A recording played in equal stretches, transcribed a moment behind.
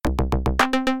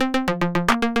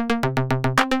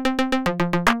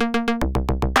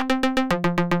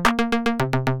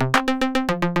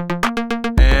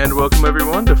welcome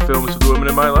everyone to Films with the Women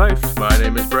in My Life. My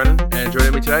name is Brennan, and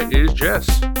joining me tonight is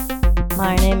Jess.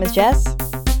 My name is Jess.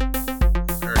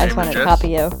 I just wanted to copy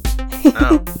you.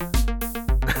 Oh.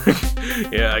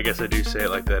 Yeah, I guess I do say it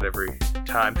like that every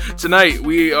time. Tonight,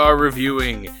 we are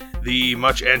reviewing the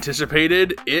much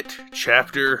anticipated It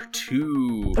Chapter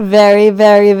 2. Very,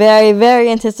 very, very,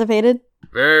 very anticipated.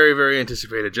 Very, very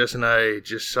anticipated. Jess and I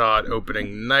just saw it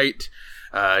opening night.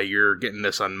 You're getting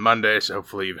this on Monday, so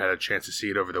hopefully you've had a chance to see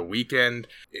it over the weekend.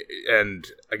 And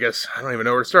I guess, I don't even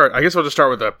know where to start. I guess I'll just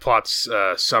start with a plot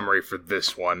summary for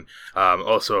this one.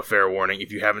 Also a fair warning,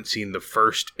 if you haven't seen the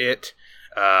first It,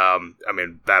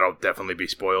 that'll definitely be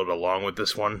spoiled along with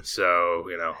this one, so,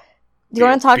 you know. Do you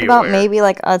want to talk about maybe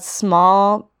like a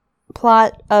small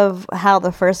plot of how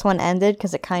the first one ended?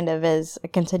 Because it kind of is a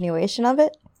continuation of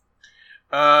it.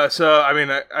 The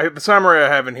summary I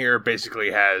have in here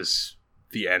basically has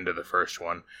the end of the first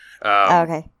one.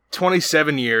 Okay.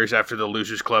 27 years after the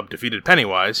Losers Club defeated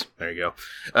Pennywise, there you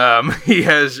go, he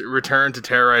has returned to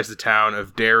terrorize the town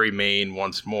of Derry, Maine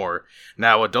once more.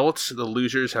 Now adults, the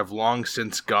Losers have long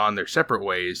since gone their separate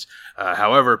ways.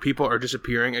 However, people are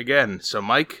disappearing again, so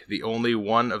Mike, the only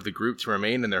one of the group to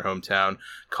remain in their hometown,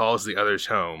 calls the others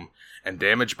home. And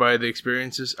damaged by the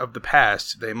experiences of the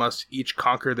past, they must each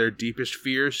conquer their deepest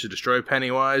fears to destroy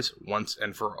Pennywise once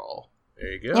and for all.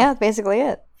 There you go. Yeah, that's basically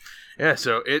it. Yeah,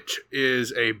 so It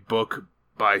is a book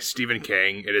by Stephen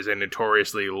King. It is a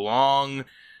notoriously long,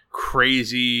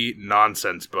 crazy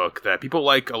nonsense book that people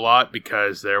like a lot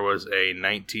because there was a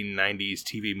 1990s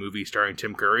TV movie starring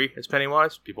Tim Curry as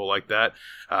Pennywise. People like that.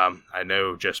 I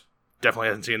know just definitely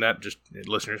hasn't seen that. Just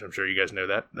listeners, I'm sure you guys know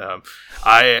that.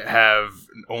 I have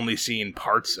only seen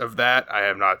parts of that. I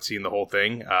have not seen the whole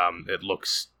thing. It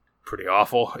looks pretty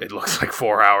awful. It looks like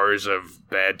 4 hours of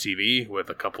bad TV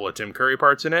with a couple of Tim Curry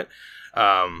parts in it.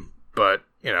 But,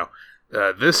 you know,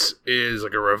 this is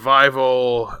like a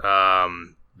revival.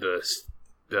 The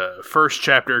first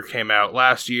chapter came out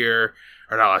last year.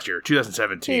 Or not last year,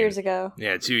 2017. 2 years ago.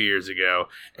 Yeah, 2 years ago.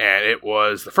 And it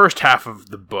was the first half of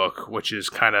the book, which is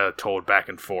kind of told back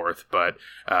and forth. But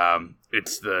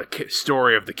it's the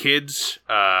story of the kids.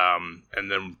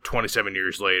 And then 27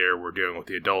 years later, we're dealing with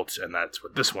the adults. And that's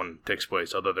what this one takes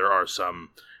place, although there are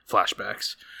some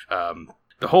flashbacks.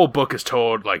 The whole book is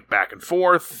told like back and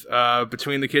forth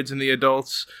between the kids and the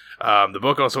adults. The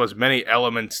book also has many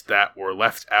elements that were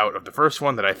left out of the first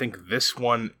one that I think this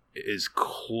one is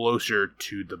closer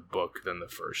to the book than the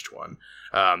first one.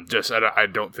 I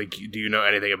don't think... Do you know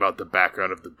anything about the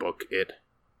background of the book, It?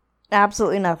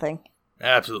 Absolutely nothing.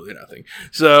 Absolutely nothing.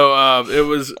 So, it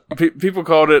was... people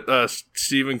called it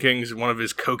Stephen King's one of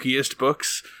his cokiest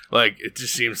books. Like, it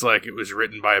just seems like it was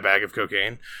written by a bag of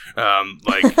cocaine.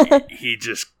 He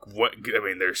just...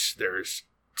 there's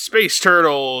space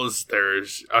turtles,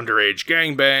 there's underage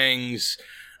gangbangs...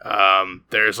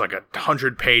 there's like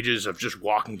 100 pages of just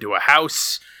walking to a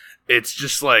house. It's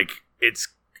just like it's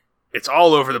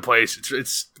all over the place.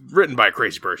 It's written by a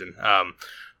crazy person.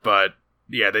 But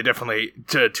yeah, they definitely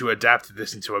to adapt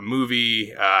this into a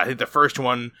movie. I think the first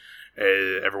one,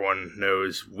 everyone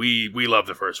knows we love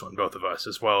the first one, both of us,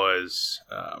 as well as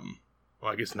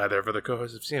I guess neither of the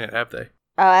co-hosts have seen it, have they?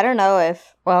 Oh, I don't know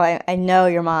if... Well, I know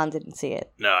your mom didn't see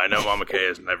it. No, I know Mama Kay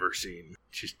has never seen.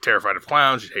 She's terrified of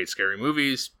clowns. She hates scary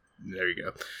movies. There you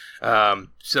go.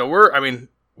 So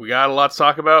we got a lot to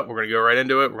talk about. We're going to go right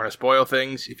into it. We're going to spoil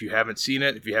things. If you haven't seen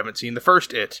it, if you haven't seen the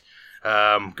first It,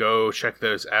 go check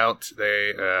those out.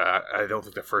 I don't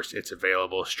think the first It's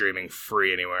available streaming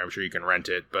free anywhere. I'm sure you can rent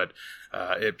it. But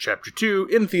It Chapter 2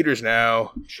 in theaters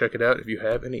now. Check it out if you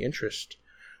have any interest.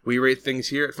 We rate things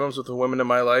here at Films with the Women in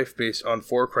My Life based on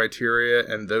 4 criteria,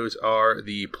 and those are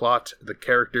the plot, the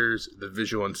characters, the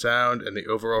visual and sound, and the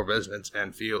overall resonance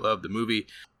and feel of the movie.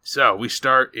 So, we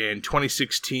start in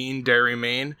 2016, Derry,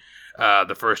 Maine.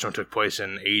 The first one took place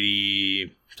in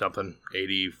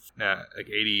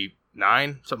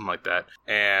 89, something like that.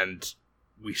 And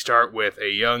we start with a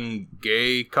young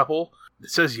gay couple. It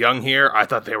says young here. I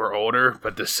thought they were older,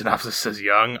 but the synopsis says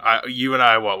young. We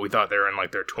thought they were in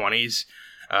like their 20s.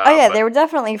 They were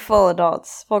definitely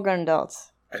full-grown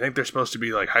adults. I think they're supposed to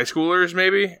be like high schoolers,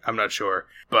 maybe? I'm not sure.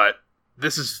 But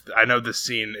I know this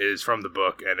scene is from the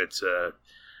book, and it's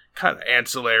kind of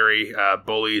ancillary.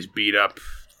 Bullies beat up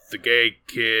the gay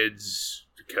kids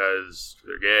because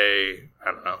they're gay.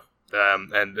 I don't know.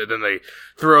 And then they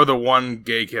throw the one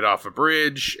gay kid off a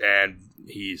bridge, and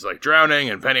he's like drowning,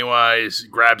 and Pennywise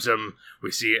grabs him.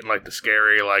 We see it in like the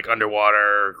scary like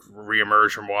underwater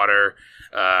reemerge from water.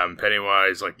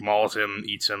 Pennywise like mauls him,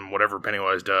 eats him, whatever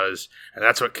Pennywise does, and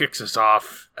that's what kicks us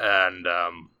off. And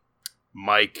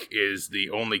Mike is the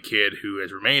only kid who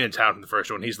has remained in town from the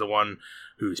first one. He's the one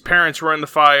whose parents were in the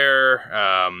fire,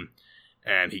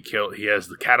 and he has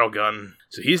the cattle gun.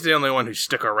 So he's the only one who's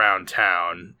stuck around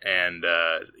town, and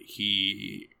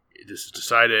he just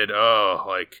decided,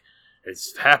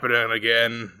 it's happening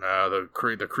again.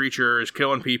 The creature is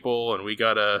killing people, and I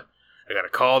gotta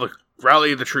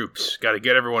rally the troops. Got to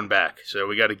get everyone back. So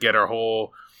we got to get our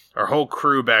whole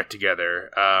crew back together.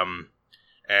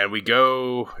 And we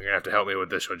go. You're gonna have to help me with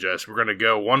this one, Jess. We're gonna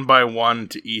go one by one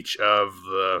to each of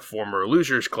the former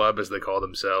Losers Club, as they call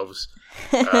themselves.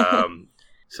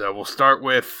 So we'll start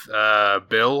with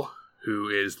Bill, who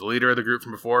is the leader of the group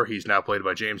from before. He's now played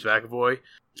by James McAvoy.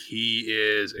 He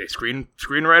is a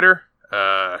screenwriter.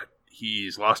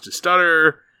 He's lost his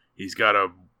stutter. He's got a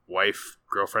wife,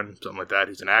 girlfriend, something like that.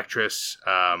 He's an actress.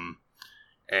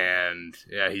 And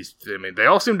yeah, they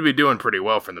all seem to be doing pretty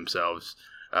well for themselves.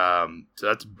 So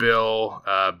that's Bill.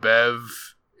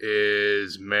 Bev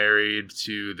is married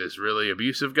to this really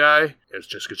abusive guy. It's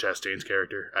Jessica Chastain's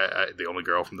character, the only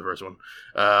girl from the first one.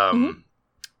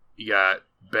 You got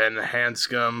Ben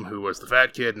Hanscom, who was the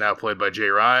fat kid, now played by Jay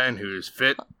Ryan, who's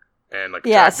fit and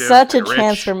attractive, such a rich.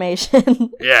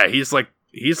 Transformation. Yeah, he's like.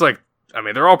 I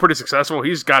mean, they're all pretty successful.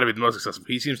 He's got to be the most successful.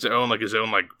 He seems to own his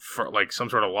own some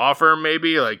sort of law firm,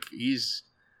 maybe. He's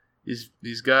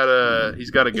got a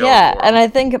go. Yeah, and I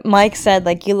think Mike said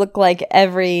you look like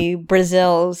every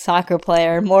Brazil soccer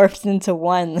player morphed into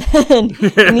one. And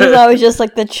he's always just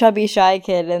the chubby shy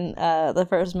kid in the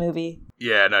first movie.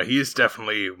 Yeah, no, he's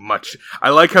definitely much. I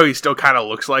like how he still kind of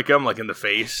looks like him, in the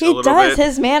face. He does.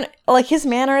 Bit. His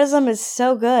mannerism is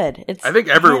so good. I think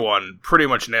everyone pretty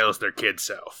much nails their kid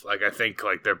self. I think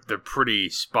they're pretty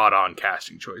spot on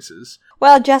casting choices.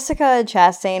 Well, Jessica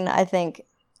Chastain, I think,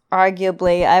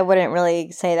 arguably, I wouldn't really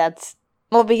say that's.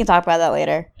 Well, we can talk about that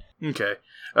later. Okay.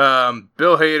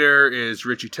 Bill Hader is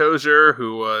Richie Tozer,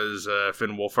 who was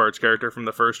Finn Wolfhard's character from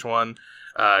the first one.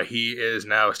 He is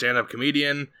now a stand-up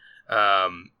comedian.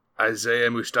 Isaiah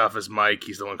Mustafa's Mike,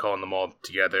 he's the one calling them all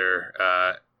together.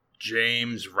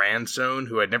 James Ransone,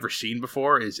 who I'd never seen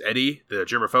before, is Eddie, the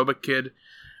germophobic kid.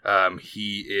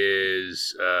 He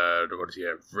is what does he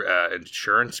have?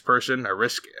 Insurance person, a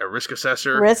risk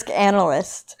assessor, risk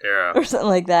analyst, or something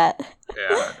like that.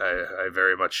 Yeah, I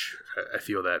very much I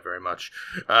feel that very much.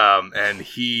 And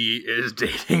he is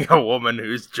dating a woman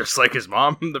who's just like his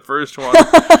mom in the first one.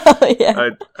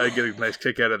 Yeah. I get a nice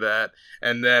kick out of that.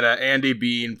 And then Andy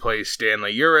Bean plays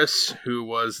Stanley Uris, who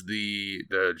was the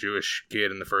Jewish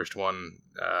kid in the first one.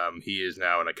 He is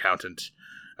now an accountant.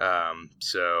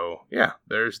 So yeah,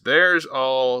 there's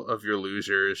all of your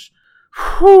losers.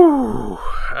 Whew.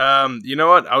 You know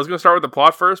what? I was going to start with the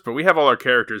plot first, but we have all our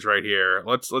characters right here.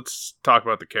 Let's talk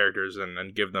about the characters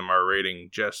and give them our rating.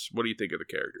 Jess, what do you think of the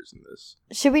characters in this?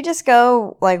 Should we just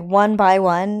go one by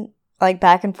one,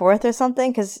 back and forth or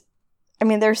something? Because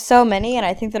there's so many, and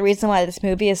I think the reason why this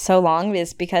movie is so long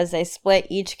is because they split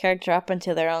each character up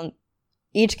into their own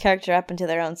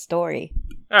story.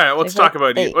 All right, let's talk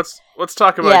about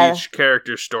each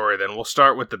character's story. Then we'll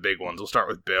start with the big ones. We'll start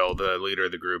with Bill, the leader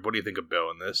of the group. What do you think of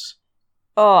Bill in this?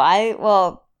 Oh,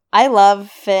 I love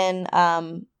Finn.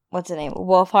 What's his name?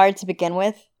 Wolfhard to begin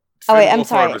with. Finn I'm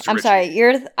sorry.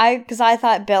 Because I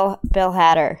thought Bill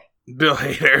Hader. Bill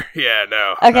Hader. Yeah,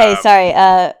 no. Okay, sorry.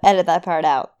 Edit that part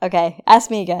out. Okay, ask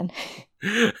me again.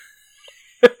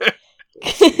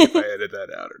 See if I edit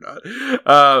that out or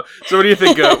not. So what do you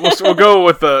think? We'll go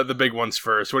with the big ones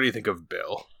first. What do you think of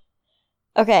Bill?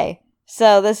 Okay,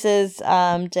 so this is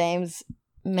James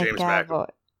McAvoy.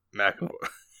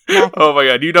 Oh my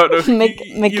god, you don't know?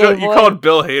 You called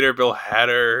Bill Hader Bill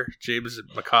Hader, James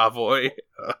McAvoy.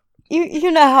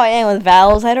 You know how I am with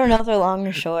vowels. I don't know if they're long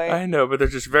or short. I know, but they're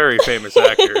just very famous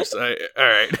actors. All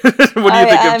right. What do you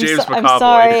think of James McAvoy? I'm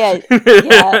sorry.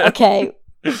 Yeah, okay,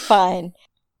 fine.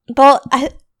 Well,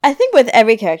 I think with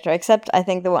every character, except I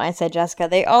think the one I said, Jessica,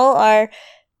 they all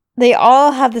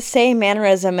have the same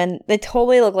mannerism, and they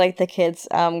totally look like the kids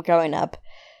growing up.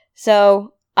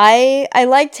 So I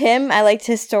liked him. I liked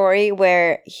his story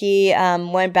where he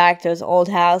went back to his old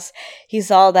house. He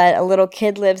saw that a little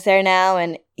kid lives there now,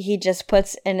 and he just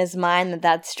puts in his mind that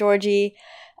that's Georgie.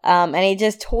 And he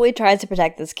just totally tries to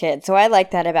protect this kid. So I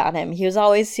like that about him. He was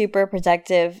always super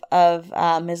protective of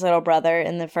his little brother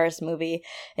in the first movie.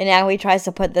 And now he tries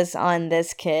to put this on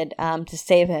this kid to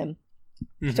save him.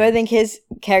 Mm-hmm. So I think his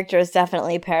character is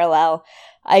definitely parallel.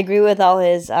 I agree with all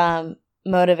his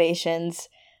motivations.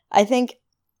 I think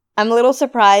I'm a little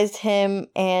surprised him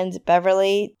and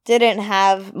Beverly didn't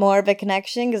have more of a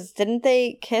connection, because didn't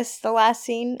they kiss the last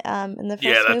scene in the first movie?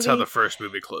 Yeah, that's how the first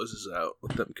movie closes out,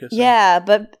 with them kissing. Yeah,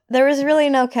 but there was really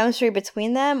no chemistry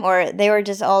between them, or they were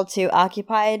just all too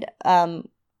occupied,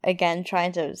 again,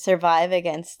 trying to survive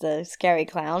against the scary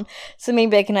clown. So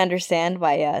maybe I can understand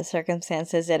why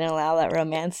circumstances didn't allow that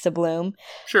romance to bloom.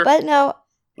 Sure. But no,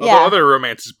 although other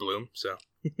romances bloom, so...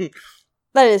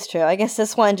 That is true. I guess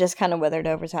this one just kind of withered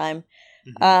over time.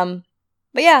 Mm-hmm.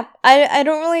 But yeah, I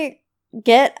don't really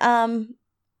get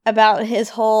about his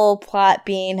whole plot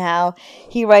being how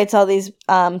he writes all these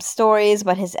stories,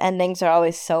 but his endings are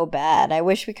always so bad. I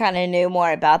wish we kind of knew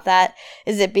more about that.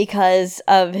 Is it because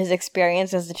of his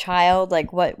experience as a child?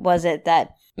 Like, what was it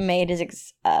that made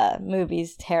his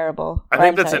movies terrible? I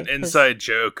think that's an inside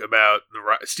joke about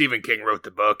Stephen King wrote the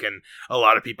book, and a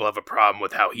lot of people have a problem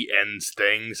with how he ends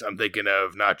things. I'm thinking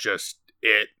of not just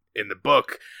it in the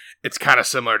book. It's kind of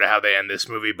similar to how they end this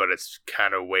movie, but it's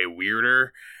kind of way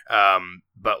weirder.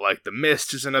 But like The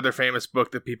Mist is another famous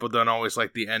book that people don't always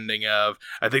like the ending of.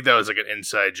 I think that was like an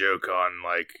inside joke on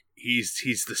like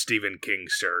he's the Stephen King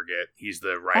surrogate. He's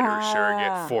the writer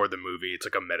surrogate for the movie. It's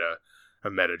like a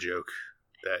meta joke.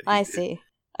 I see.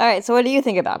 All right, so what do you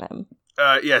think about him?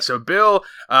 So Bill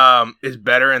is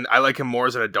better, and I like him more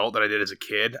as an adult than I did as a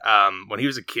kid. When he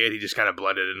was a kid, he just kind of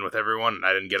blended in with everyone, and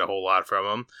I didn't get a whole lot from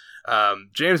him.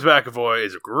 James McAvoy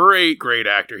is a great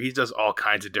actor. He does all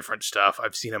kinds of different stuff.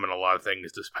 I've seen him in a lot of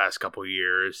things this past couple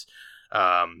years.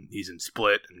 He's in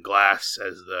Split and Glass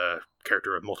as the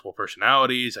character with multiple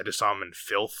personalities. I just saw him in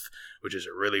Filth, which is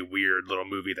a really weird little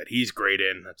movie that he's great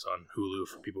in. That's on Hulu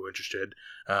for people interested.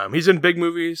 He's in big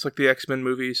movies like the X-Men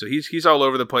movies, so he's all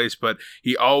over the place, but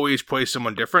he always plays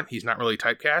someone different. He's not really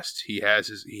typecast. He's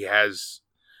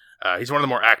one of the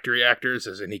more actory actors,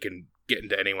 as in he can get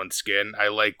into anyone's skin. I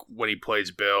like when he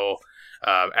plays Bill.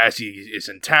 As he is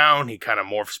in town, he kind of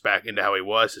morphs back into how he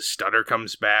was. His stutter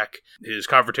comes back. His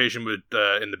confrontation with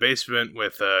in the basement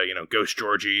with Ghost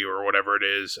Georgie or whatever it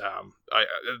is.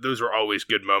 Those were always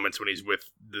good moments when he's with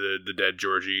the dead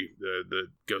Georgie, the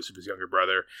ghost of his younger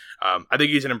brother. I think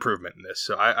he's an improvement in this.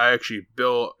 So I actually,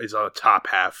 Bill is on the top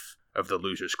half of the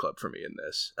Losers Club for me in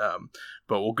this.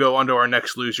 But we'll go on to our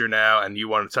next loser now, and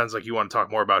sounds like you want to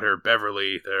talk more about her,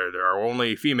 Beverly. They're our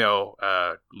only female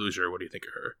loser. What do you think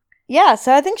of her? Yeah,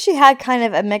 so I think she had kind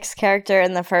of a mixed character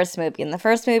in the first movie. In the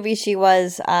first movie, she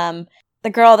was the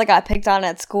girl that got picked on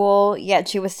at school, yet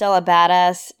she was still a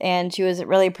badass, and she was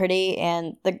really pretty,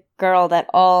 and the girl that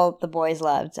all the boys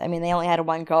loved. I mean, they only had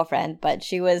one girlfriend, but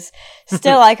she was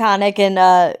still iconic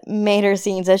and made her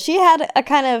scene. So she had a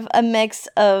kind of a mix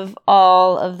of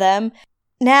all of them.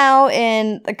 Now,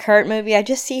 in the current movie, I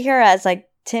just see her as, like,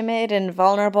 timid and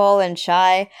vulnerable and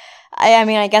shy. I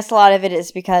mean, I guess a lot of it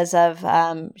is because of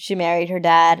she married her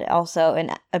dad, also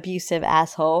an abusive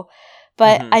asshole.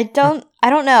 But I don't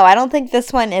know. I don't think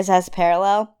this one is as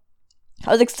parallel.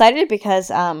 I was excited because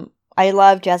I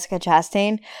love Jessica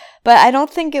Chastain, but I don't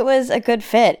think it was a good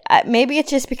fit. Maybe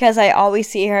it's just because I always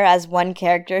see her as one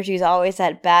character. She's always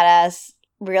that badass,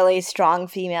 really strong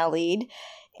female lead.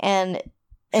 And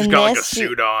she's got like a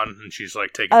suit on, and she's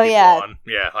like taking people on.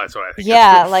 Yeah, that's what I think.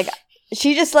 Yeah, like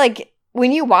she just like,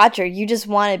 when you watch her, you just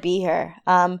want to be her.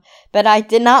 But I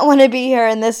did not want to be her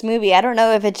in this movie. I don't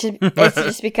know if it's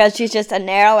just because she's just a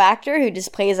narrow actor who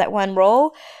just plays that one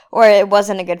role, or it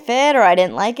wasn't a good fit, or I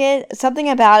didn't like it. Something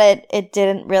about it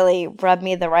didn't really rub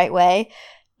me the right way.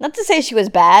 Not to say she was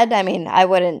bad. I mean, I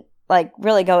wouldn't like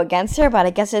really go against her, but I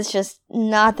guess it's just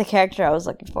not the character I was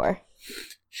looking for.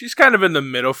 She's kind of in the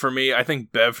middle for me. I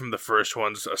think Bev from the first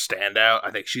one's a standout.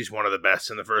 I think she's one of the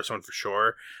best in the first one for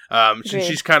sure.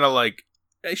 She's kind of like,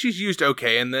 she's used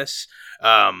okay in this.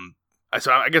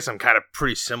 So I guess I'm kind of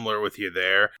pretty similar with you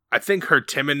there. I think her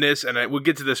timidness, and we'll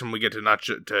get to this when we get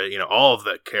to all of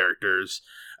the characters.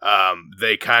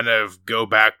 They kind of go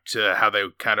back to how they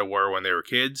kind of were when they were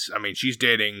kids. I mean, she's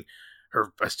dating a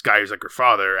guy who's like her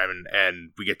father,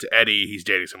 and we get to Eddie. He's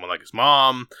dating someone like his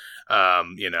mom.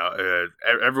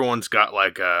 Everyone's got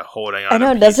like a holding on. I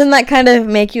know. Doesn't that kind of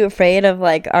make you afraid of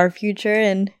like our future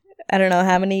in I don't know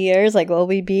how many years? Like, will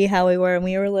we be how we were when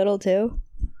we were little too?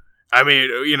 I mean,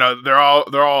 they're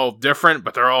all different,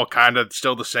 but they're all kind of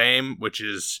still the same, which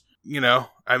is, I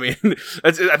mean,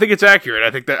 I think it's accurate.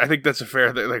 I think that's a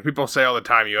fair thing. Like people say all the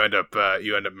time, you end up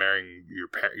marrying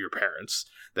your parents.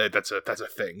 That's a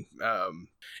thing.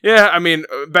 Yeah, I mean,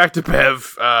 back to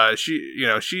Bev.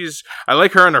 She's I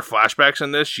like her in her flashbacks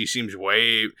in this. She seems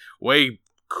way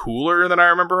cooler than I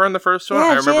remember her in the first one.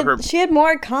 Yeah, she had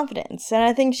more confidence, and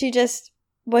I think she just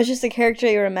was just a character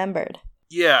you remembered.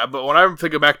 Yeah, but when I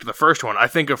think back to the first one, I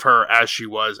think of her as she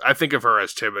was. I think of her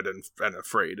as timid and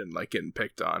afraid and like getting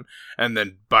picked on. And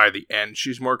then by the end,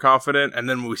 she's more confident. And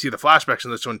then when we see the flashbacks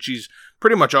in this one, she's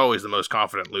pretty much always the most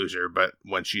confident loser. But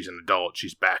when she's an adult,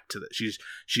 she's back to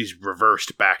she's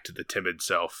reversed back to the timid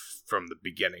self from the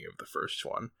beginning of the first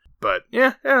one. But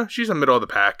yeah, she's in the middle of the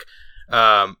pack.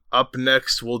 Up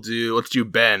next, let's do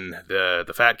Ben,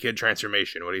 the fat kid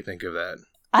transformation. What do you think of that?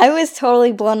 I was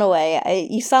totally blown away.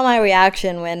 You saw my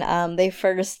reaction when they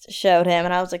first showed him,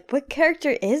 and I was like, what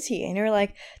character is he? And you were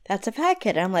like, that's a fat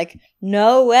kid. And I'm like,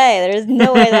 no way. There's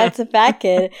no way that's a fat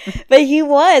kid. But he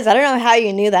was. I don't know how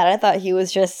you knew that. I thought he was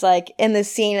just like in the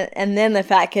scene, and then the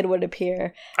fat kid would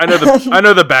appear. I know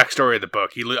the backstory of the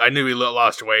book. I knew he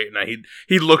lost weight, and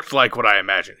he looked like what I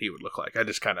imagined he would look like. I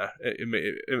just kind of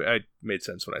it made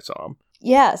sense when I saw him.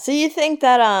 Yeah. So you think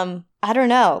that I don't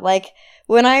know, like.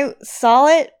 When I saw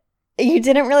it, you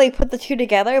didn't really put the two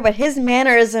together, but his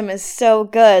mannerism is so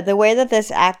good. The way that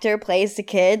this actor plays the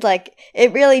kid, like,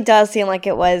 it really does seem like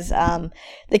it was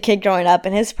the kid growing up,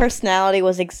 and his personality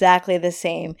was exactly the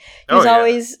same. He's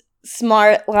always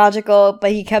smart, logical,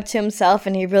 but he kept to himself,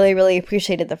 and he really, really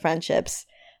appreciated the friendships.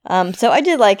 So I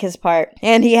did like his part.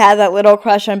 And he had that little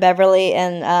crush on Beverly,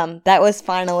 and that was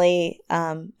finally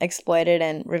exploited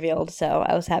and revealed, so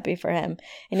I was happy for him.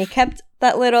 And he kept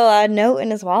that little note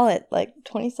in his wallet, like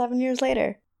 27 years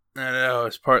later. I know,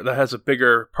 that has a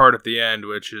bigger part at the end,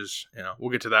 which is,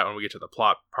 we'll get to that when we get to the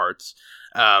plot parts.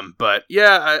 But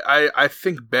yeah, I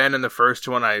think Ben in the first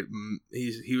one,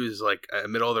 he was like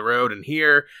middle of the road, and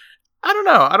here, I don't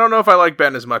know. I don't know if I like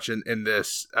Ben as much in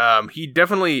this. He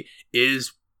definitely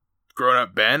is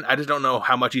grown-up Ben. I just don't know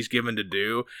how much he's given to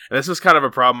do. And this was kind of a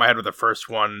problem I had with the first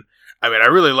one. I mean, I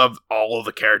really love all of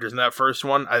the characters in that first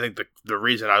one. I think the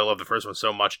reason I love the first one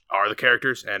so much are the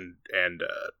characters and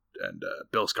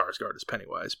Bill Skarsgård as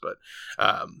Pennywise. But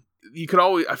you could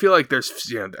always, I feel like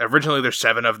there's, originally there's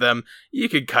 7 of them. You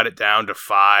could cut it down to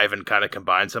 5 and kind of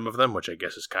combine some of them, which I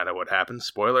guess is kind of what happens.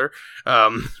 Spoiler.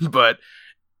 But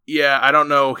yeah, I don't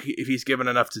know if he's given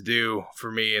enough to do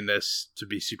for me in this to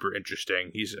be super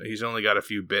interesting. He's only got a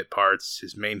few bit parts.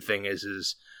 His main thing is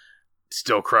his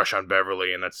still crush on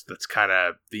Beverly, and that's kind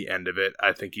of the end of it.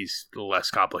 I think he's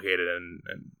less complicated and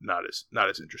not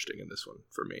as interesting in this one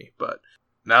for me. But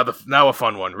now a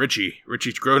fun one, Richie,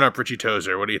 grown up Richie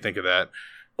Tozer. What do you think of that?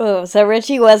 Oh, so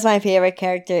Richie was my favorite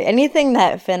character. Anything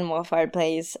that Finn Wolfhard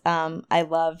plays, I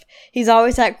love. He's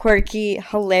always that quirky,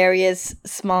 hilarious,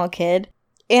 small kid.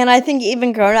 And I think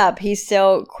even grown up, he's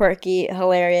still quirky,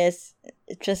 hilarious,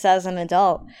 just as an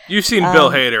adult. You've seen Bill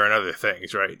Hader and other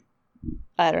things, right?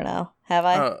 I don't know. Have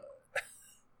I?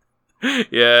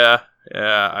 Yeah.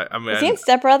 I mean, is he in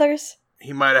Step Brothers?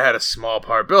 He might have had a small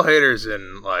part. Bill Hader's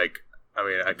in I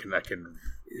can.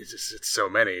 It's so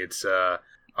many. It's on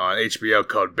HBO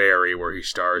called Barry, where he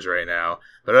stars right now.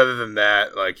 But other than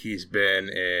that, he's been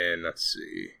in. Let's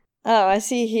see. Oh, I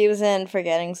see. He was in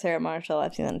Forgetting Sarah Marshall.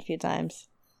 I've seen that a few times.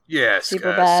 Yeah,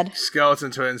 Superbad.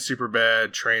 Skeleton Twins,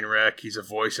 Superbad, Trainwreck. He's a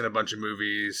voice in a bunch of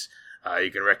movies.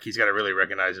 He's got a really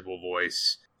recognizable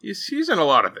voice. He's in a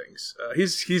lot of things.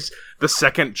 He's the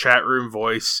second chat room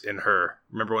voice in Her.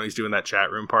 Remember when he's doing that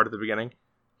chat room part at the beginning?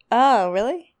 Oh,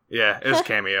 really? Yeah, it was a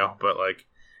cameo. But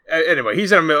anyway,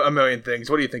 he's in a million things.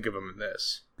 What do you think of him in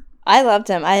this? I loved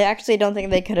him. I actually don't think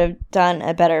they could have done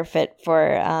a better fit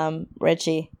for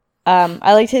Richie.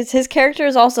 I liked his character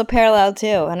is also parallel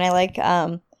too, and I like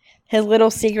his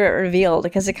little secret revealed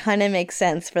because it kind of makes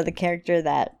sense for the character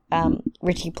that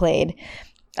Richie played.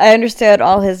 I understood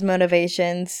all his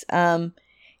motivations.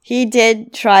 He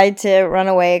did try to run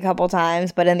away a couple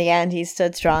times, but in the end, he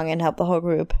stood strong and helped the whole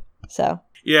group. So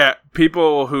yeah,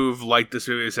 people who've liked this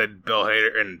movie said Bill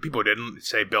Hader, and people who didn't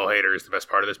say Bill Hader is the best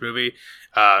part of this movie.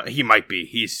 He might be.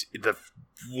 He's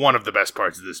one of the best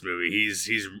parts of this movie. He's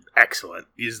excellent.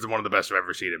 He's one of the best I've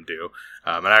ever seen him do.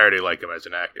 And I already like him as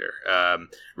an actor.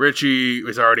 Richie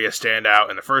was already a standout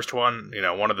in the first one.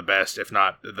 One of the best, if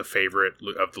not the favorite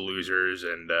of the losers.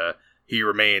 And he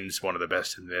remains one of the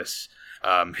best in this.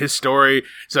 His story.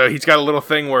 So he's got a little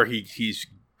thing where he's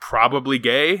probably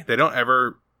gay. They don't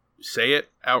ever say it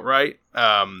outright.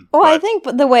 I think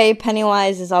the way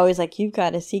Pennywise is always like, you've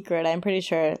got a secret. I'm pretty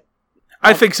sure.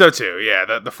 I think so too. Yeah,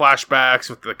 the flashbacks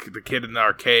with the kid in the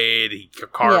arcade. He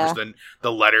carves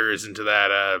the letters into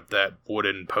that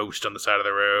wooden post on the side of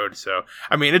the road. So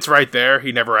I mean, it's right there.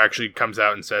 He never actually comes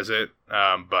out and says it.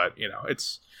 But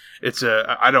it's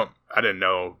a. I didn't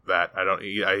know that. I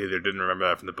either didn't remember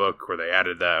that from the book or they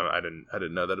added that. I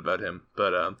didn't know that about him.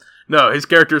 But no, his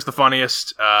character is the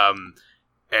funniest.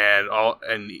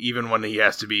 And even when he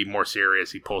has to be more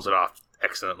serious, he pulls it off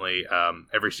excellently.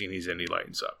 Every scene he's in, he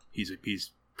lightens up.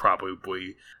 He's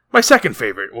probably my second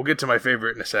favorite. We'll get to my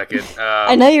favorite in a second.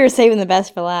 I know you were saving the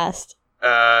best for last.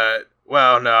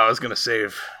 Well, no, I was going to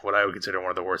save what I would consider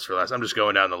one of the worst for last. I'm just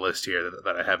going down the list here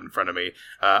that I have in front of me.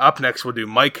 Up next, we'll do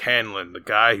Mike Hanlon, the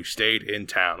guy who stayed in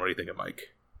town. What do you think of Mike?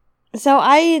 So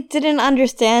I didn't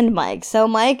understand Mike. So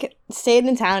Mike stayed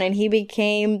in town and he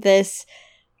became this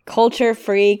culture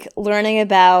freak, learning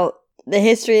about the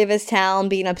history of his town,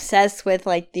 being obsessed with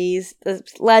like the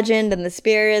legend and the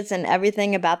spirits and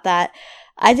everything about that.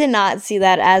 I did not see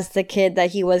that as the kid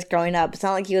that he was growing up. It's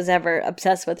not like he was ever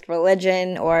obsessed with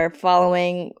religion or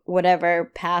following whatever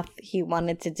path he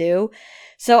wanted to do.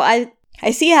 So I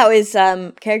see how his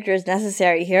character is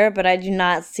necessary here, but I do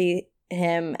not see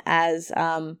him as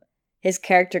his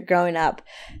character growing up.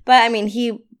 But I mean,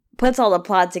 he puts all the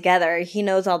plot together. He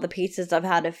knows all the pieces of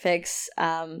how to fix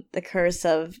the curse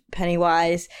of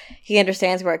Pennywise. He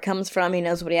understands where it comes from. He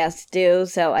knows what he has to do.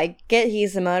 So I get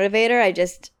he's the motivator.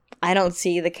 I don't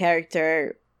see the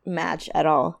character match at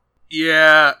all.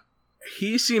 Yeah,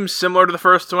 he seems similar to the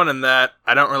first one in that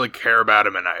I don't really care about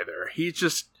him in either. He's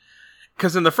just...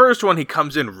 Because in the first one, he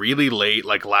comes in really late,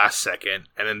 like last second.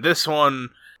 And in this one,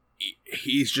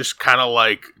 he's just kind of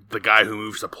like the guy who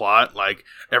moves the plot. Like,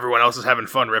 everyone else is having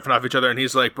fun riffing off each other. And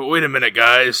he's like, but wait a minute,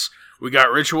 guys. We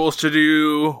got rituals to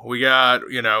do. We got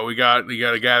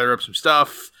to gather up some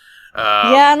stuff.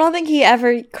 Yeah, I don't think he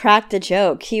ever cracked a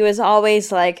joke. He was always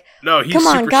like, "No, he's come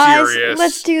on, super guys, serious.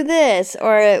 Let's do this."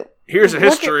 Or here's a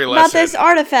history lesson about this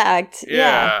artifact.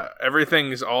 Yeah,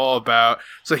 everything's all about.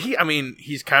 So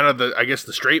he's kind of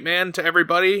the straight man to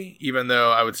everybody. Even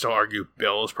though I would still argue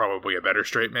Bill is probably a better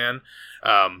straight man.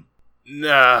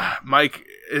 Mike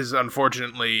is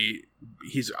unfortunately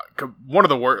he's one of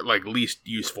the least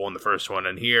useful in the first one,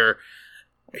 and here.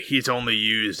 He's only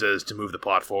used as to move the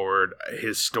plot forward.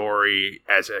 His story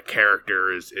as a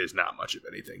character is not much of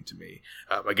anything to me.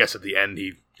 I guess at the end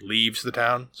he leaves the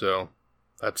town, so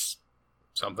that's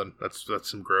something. That's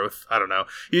some growth. I don't know.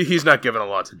 He's not given a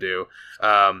lot to do.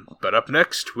 But up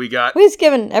next we got. Well, he's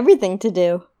given everything to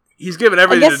do. He's given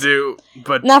everything to do,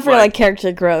 but not for like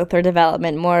character growth or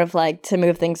development. More of like to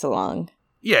move things along.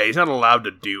 Yeah, he's not allowed to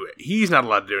do it. He's not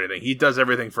allowed to do anything. He does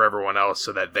everything for everyone else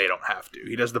so that they don't have to.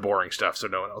 He does the boring stuff so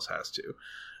no one else has to.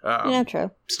 Yeah,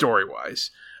 true. Story-wise.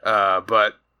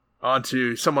 But on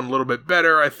to someone a little bit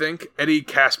better, I think. Eddie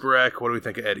Kasparek. What do we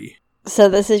think of Eddie? So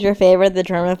this is your favorite, the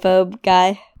germaphobe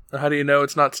guy? How do you know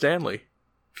it's not Stanley?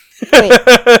 Wait.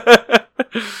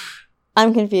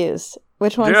 I'm confused.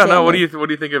 Which one's Stanley? No, what do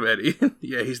you think of Eddie?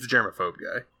 Yeah, he's the germaphobe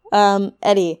guy.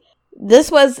 Eddie.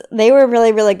 They were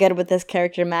really, really good with this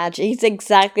character match. He's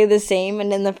exactly the same.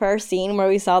 And in the first scene where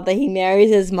we saw that he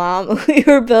marries his mom, we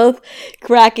were both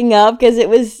cracking up because it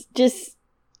was just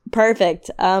perfect.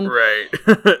 Right.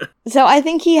 So I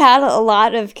think he had a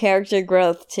lot of character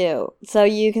growth too. So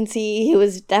you can see he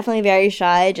was definitely very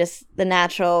shy, just the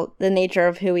nature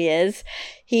of who he is.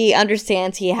 He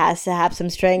understands he has to have some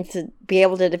strength to be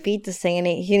able to defeat this thing, and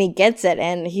he gets it,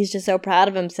 and he's just so proud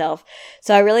of himself.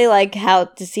 So I really like how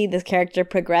to see this character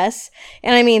progress.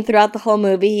 And I mean, throughout the whole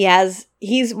movie,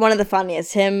 he's one of the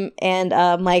funniest. Him and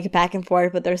Mike back and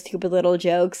forth with their stupid little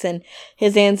jokes and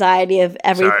his anxiety of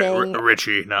everything. Sorry,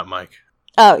 Richie, not Mike.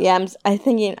 Oh yeah, I'm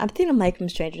thinking of Mike from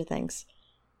Stranger Things.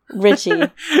 Richie.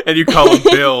 And you call him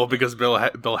Bill because Bill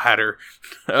Hatter.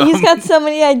 He's got so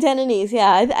many identities.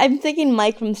 Yeah, I'm thinking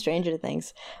Mike from Stranger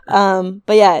Things. But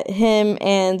yeah, him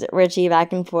and Richie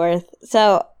back and forth.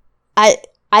 So I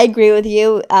agree with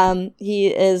you. He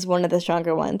is one of the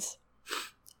stronger ones.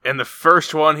 In the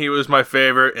first one, he was my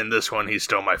favorite. In this one, he's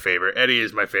still my favorite. Eddie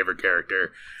is my favorite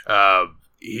character.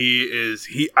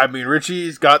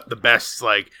 Richie's got the best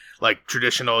like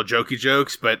traditional jokey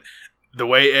jokes, but the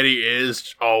way Eddie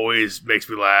is always makes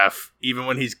me laugh. Even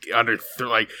when he's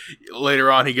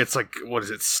later on, he gets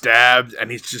stabbed,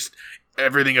 and he's just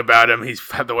everything about him.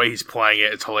 The way he's playing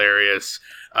it, it's hilarious.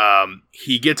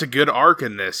 He gets a good arc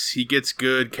in this. He gets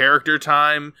good character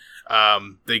time.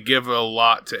 They give a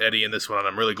lot to Eddie in this one, and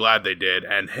I'm really glad they did.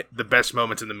 And the best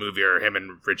moments in the movie are him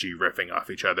and Richie riffing off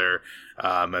each other.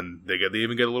 And they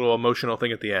even get a little emotional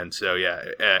thing at the end. So yeah,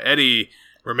 Eddie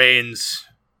remains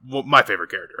my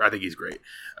favorite character. I think he's great.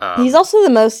 He's also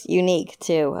the most unique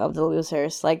too of the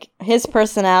losers. Like his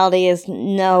personality is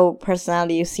no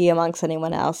personality you see amongst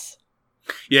anyone else.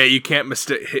 Yeah, you can't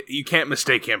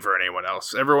mistake him for anyone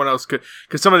else. Everyone else could,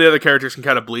 because some of the other characters can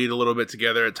kind of bleed a little bit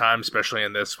together at times, especially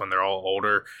in this when they're all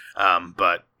older.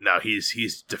 But no,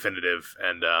 he's definitive,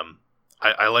 and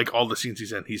I like all the scenes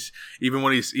he's in. Even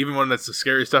when that's the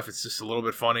scary stuff, it's just a little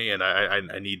bit funny, and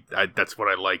I that's what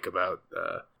I like about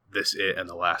this It and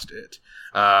the last It.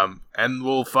 And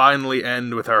we'll finally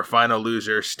end with our final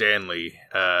loser, Stanley.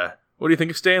 What do you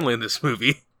think of Stanley in this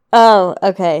movie? Oh,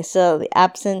 okay. So the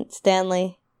absent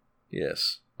Stanley.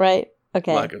 Yes. Right.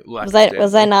 Okay. Lack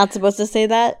was I not supposed to say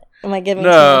that? Am I giving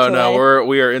No, too much away?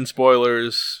 we are in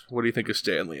spoilers. What do you think of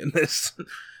Stanley in this?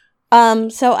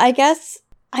 So I guess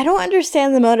I don't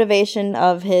understand the motivation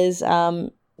of his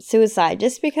suicide,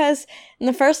 just because in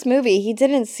the first movie he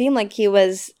didn't seem like he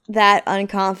was that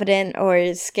unconfident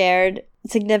or scared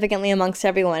significantly amongst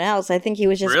everyone else. I think he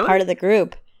was just Really? part of the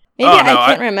group. Maybe I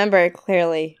can't remember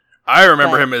clearly. I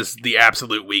remember him as the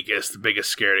absolute weakest, the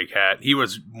biggest scaredy cat. He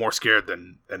was more scared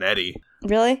than Eddie.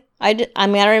 Really? I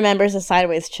remember the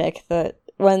sideways chick, the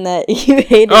one that you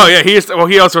hated. Oh yeah,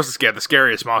 he also was the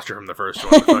scariest monster from the first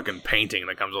one. The fucking painting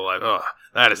that comes alive. Oh,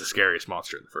 that is the scariest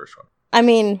monster in the first one. I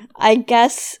mean, I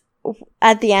guess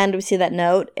at the end we see that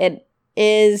note. It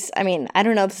is, I mean, I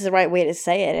don't know if this is the right way to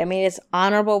say it. I mean, it's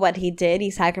honorable what he did. He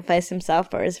sacrificed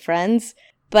himself for his friends,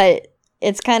 but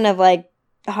it's kind of like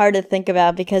hard to think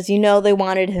about because they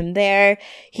wanted him there.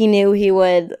 He knew he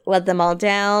would let them all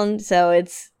down. So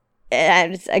it's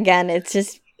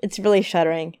really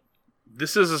shuddering.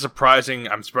 This is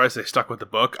I'm surprised they stuck with the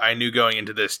book. I knew going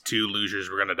into this 2 losers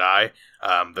were going to die.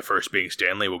 The first being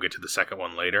Stanley. We'll get to the second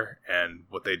one later and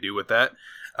what they do with that.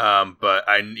 But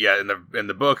in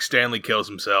the book, Stanley kills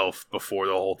himself before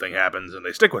the whole thing happens, and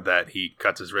they stick with that. He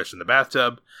cuts his wrist in the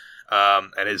bathtub.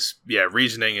 And his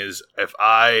reasoning is, if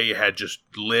I had just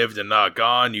lived and not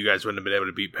gone, you guys wouldn't have been able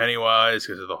to beat Pennywise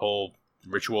because of the whole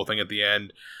ritual thing at the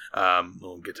end.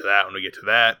 We'll get to that when we get to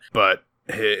that. But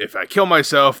if I kill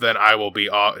myself, then I will be,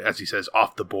 as he says,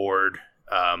 off the board.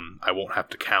 I won't have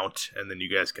to count, and then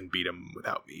you guys can beat him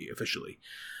without me officially.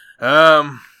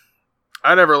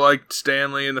 I never liked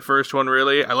Stanley in the first one,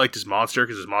 really. I liked his monster,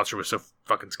 because his monster was so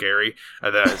fucking scary.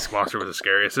 That his monster was the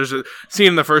scariest. There's a scene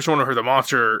in the first one where the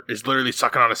monster is literally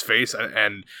sucking on his face,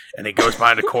 and he goes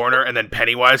behind a corner, and then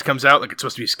Pennywise comes out, like it's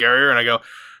supposed to be scarier, and I go,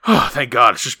 oh, thank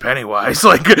God, it's just Pennywise.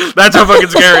 Like, that's how fucking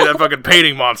scary that fucking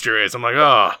painting monster is. I'm like,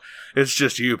 oh, it's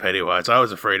just you, Pennywise. I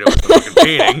was afraid it was the fucking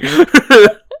painting.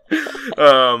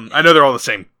 I know they're all the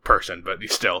same person, but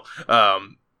still.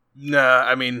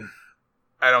 I mean,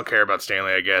 I don't care about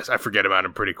Stanley, I guess. I forget about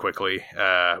him pretty quickly.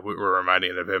 We're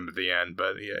reminding of him at the end,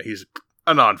 but yeah, he's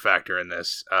a non-factor in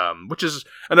this, which is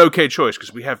an okay choice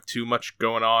because we have too much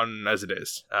going on as it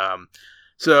is.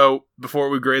 So before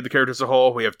we grade the characters as a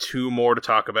whole, we have 2 more to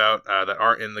talk about that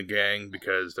aren't in the gang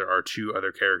because there are 2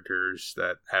 other characters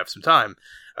that have some time.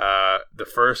 The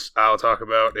first I'll talk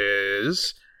about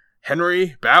is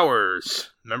Henry Bowers.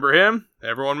 Remember him?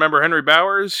 Everyone remember Henry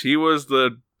Bowers? He was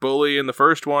the bully in the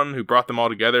first one who brought them all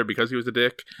together because he was a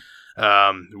dick.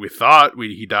 We thought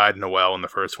he died in a well in the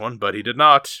first one, but he did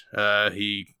not.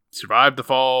 He survived the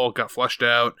fall, got flushed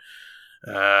out,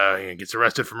 he gets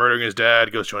arrested for murdering his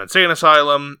dad, goes to an insane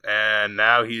asylum, and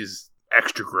now he's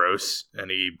extra gross,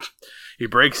 and he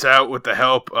breaks out with the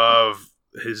help of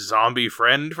his zombie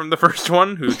friend from the first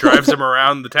one who drives him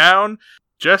around the town.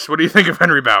 Jess, what do you think of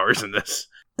Henry Bowers in this?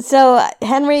 So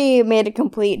Henry made a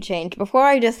complete change. Before,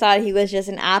 I just thought he was just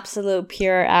an absolute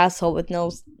pure asshole with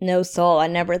no soul. I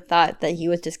never thought that he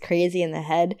was just crazy in the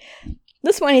head.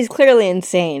 This one, he's clearly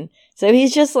insane. So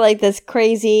he's just like this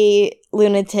crazy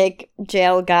lunatic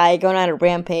jail guy going on a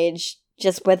rampage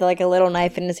just with like a little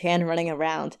knife in his hand running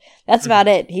around. That's about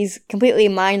it. He's completely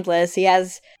mindless. He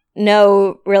has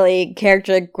no really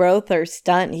character growth or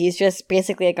stunt. He's just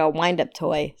basically like a wind-up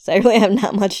toy. So I really have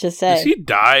not much to say. Does he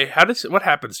die? What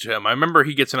happens to him? I remember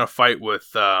he gets in a fight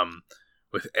with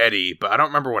Eddie, but I don't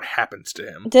remember what happens to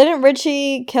him. Didn't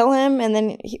Richie kill him and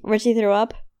then Richie threw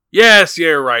up? Yes, yeah,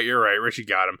 you're right. Richie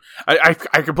got him.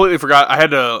 I completely forgot. I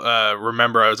had to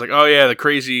remember. I was like, oh yeah, the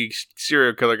crazy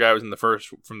serial killer guy was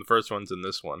from the first ones in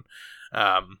this one.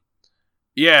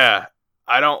 Yeah.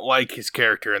 I don't like his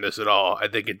character in this at all. I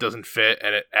think it doesn't fit,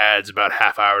 and it adds about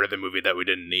half hour to the movie that we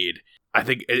didn't need. I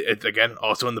think it's, again,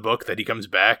 also in the book that he comes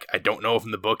back. I don't know if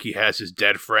in the book he has his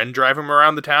dead friend drive him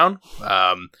around the town.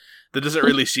 That doesn't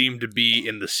really seem to be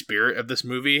in the spirit of this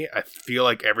movie. I feel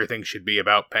like everything should be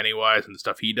about Pennywise and the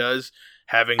stuff he does.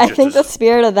 I think the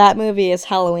spirit of that movie is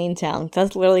Halloween Town.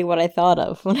 That's literally what I thought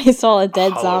of. When I saw a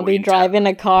dead zombie drive in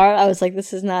a car, I was like,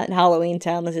 this is not Halloween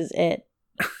Town, this is it.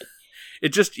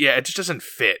 It just doesn't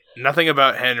fit. Nothing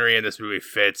about Henry in this movie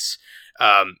fits.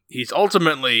 He's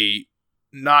ultimately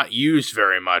not used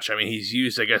very much. I mean, he's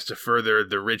used, I guess, to further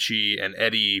the Richie and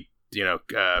Eddie,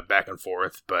 back and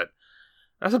forth, but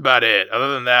that's about it.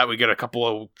 Other than that, we get a couple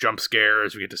of jump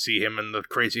scares. We get to see him in the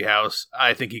crazy house.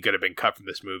 I think he could have been cut from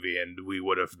this movie, and we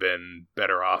would have been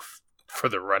better off for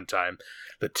the runtime.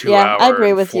 The 2 Yeah, hour I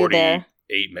agree with you 48 there.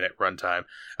 minute runtime.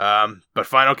 But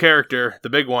final character, the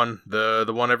big one, the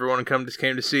one everyone came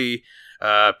to see,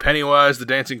 Pennywise the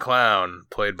Dancing Clown,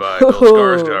 played by Bill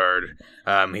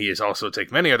Skarsgård. He has also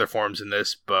taken many other forms in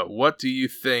this, but what do you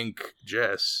think,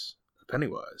 Jess, of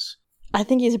Pennywise? I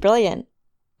think he's brilliant.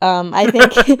 I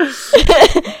think,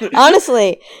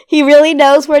 honestly, he really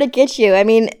knows where to get you. I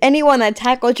mean, anyone that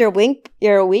tackles your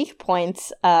weak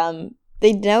points,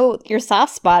 they know your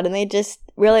soft spot, and they just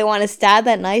really want to stab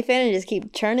that knife in and just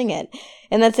keep churning it.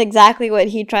 And that's exactly what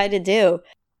he tried to do.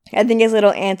 I think his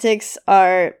little antics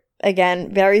are,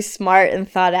 again, very smart and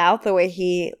thought out. The way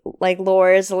he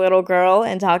lures a little girl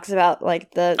and talks about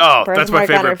the that's my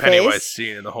favorite Pennywise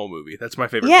scene in the whole movie. That's my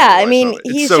favorite. Yeah, Pennywise I mean, moment.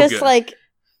 he's so just good.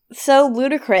 So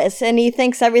ludicrous, and he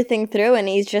thinks everything through, and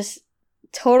he's just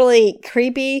totally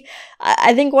creepy.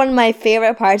 I think one of my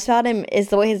favorite parts about him is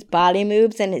the way his body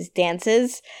moves and his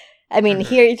dances. I mean,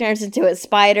 here he turns into a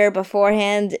spider.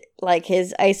 Beforehand,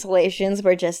 his isolations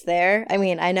were just there. I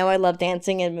mean, I know I love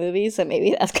dancing in movies, so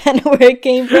maybe that's kind of where it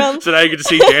came from. So now you get to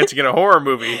see dancing in a horror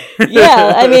movie.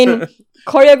 Yeah, I mean,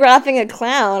 choreographing a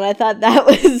clown, I thought that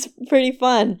was pretty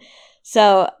fun.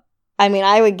 So, I mean,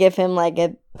 I would give him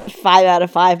a 5 out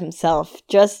of 5 himself,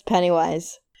 just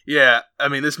Pennywise. Yeah, I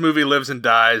mean, this movie lives and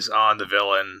dies on the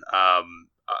villain.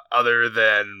 Other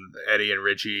than Eddie and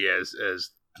Richie as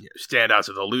standouts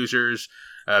of the losers,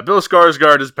 Bill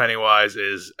Skarsgård as Pennywise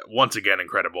is once again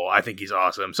incredible. I think he's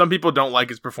awesome. Some people don't like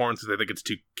his performance; they think it's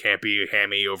too campy,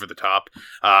 hammy, over the top.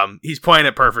 He's playing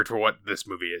it perfect for what this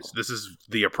movie is. This is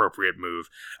the appropriate move.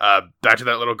 Back to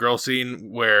that little girl scene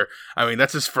where, I mean,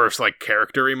 that's his first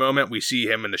character-y moment. We see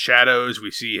him in the shadows.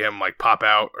 We see him pop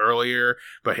out earlier,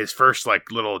 but his first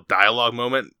little dialogue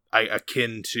moment,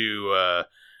 akin to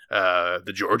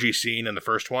the Georgie scene in the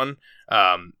first one.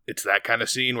 It's that kind of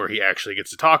scene where he actually gets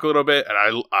to talk a little bit,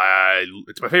 and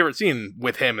it's my favorite scene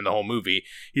with him in the whole movie.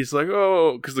 He's like,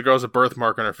 oh, because the girl has a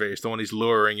birthmark on her face, the one he's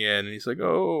luring in, and he's like,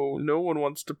 oh, no one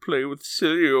wants to play with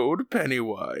silly old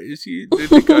Pennywise. They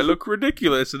think I look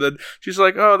ridiculous. And then she's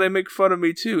like, oh, they make fun of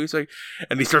me too. He's like,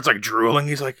 and he starts drooling.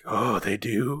 He's like, oh, they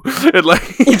do. And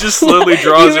he just slowly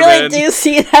draws him in. You really do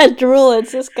see that drool.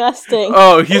 It's disgusting.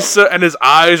 Oh, and his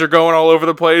eyes are going all over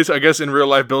the place. I guess in real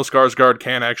life, Bill Skarsgård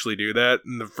can actually do that.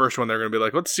 In the first one, they're going to be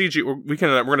like, let's CG. We're going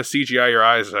to CGI your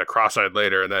eyes cross-eyed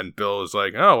later. And then Bill is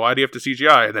like, oh, why do you have to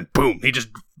CGI? And then boom, he just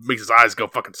makes his eyes go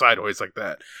fucking sideways like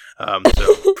that.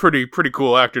 So pretty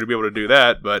cool actor to be able to do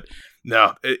that. But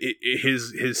no,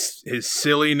 his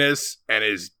silliness and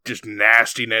his just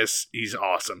nastiness, he's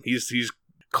awesome. He's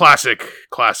classic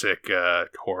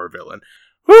horror villain.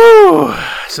 Woo!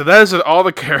 So those are all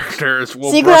the characters.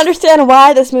 So you can understand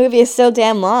why this movie is so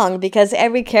damn long, because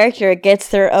every character gets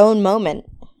their own moment.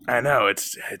 I know,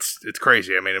 it's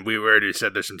crazy. I mean, we already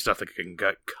said there's some stuff that can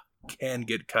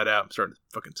get cut out. I'm starting to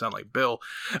fucking sound like Bill.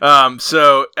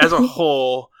 So as a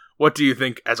whole, what do you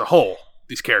think as a whole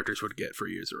these characters would get for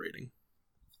you as a rating?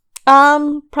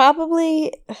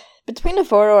 Probably between a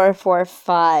 4 or a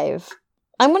 4.5.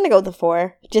 I'm gonna go with a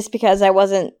 4, just because I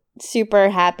wasn't super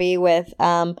happy with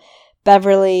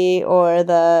Beverly or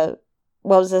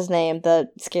what was his name?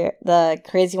 The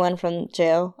crazy one from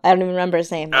jail. I don't even remember his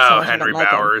name. Henry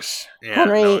Bowers. Yeah,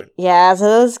 Henry. Yeah, so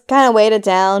those kind of weighed it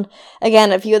down.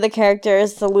 Again, a few of the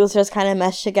characters, the losers, kind of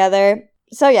meshed together.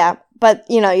 So yeah, but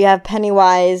you have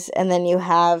Pennywise and then you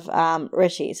have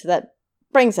Richie, so that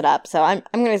brings it up. So I'm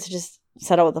gonna just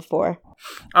settle with a 4.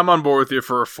 I'm on board with you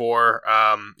for a 4.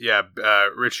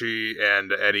 Richie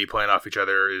and Eddie playing off each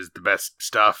other is the best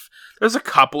stuff. There's a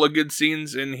couple of good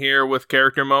scenes in here with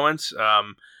character moments.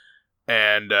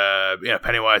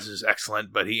 Pennywise is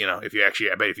excellent, but I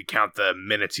bet if you count the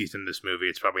minutes he's in this movie,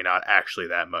 it's probably not actually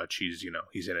that much. He's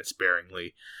in it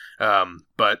sparingly.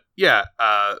 The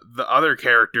other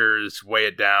characters weigh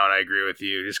it down. I agree with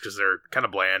you, just because they're kind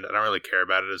of bland. I don't really care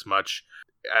about it as much.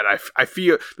 And I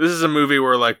feel this is a movie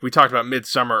where we talked about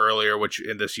Midsommar earlier, which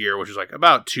is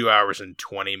about 2 hours and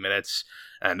 20 minutes.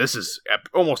 And this is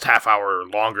almost half hour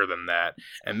longer than that.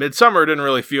 And Midsommar didn't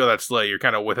really feel that slow. You're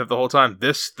kind of with it the whole time.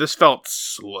 This felt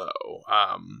slow.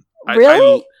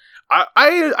 Really?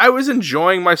 I was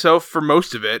enjoying myself for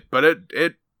most of it, but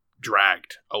it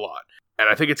dragged a lot. And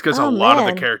I think it's because lot of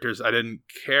the characters I didn't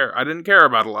care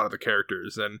about a lot of the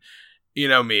characters. And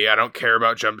me, I don't care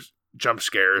about jump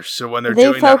scares. So when they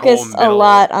doing that whole focus a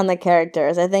lot on the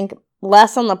characters. I think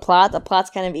less on the plot. The plot's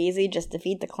kind of easy, just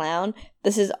defeat the clown.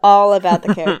 This is all about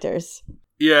the characters.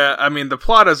 Yeah, I mean, the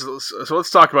plot is... So let's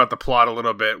talk about the plot a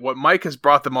little bit. What Mike has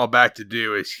brought them all back to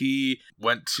do is he's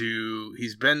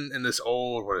been in this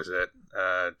old,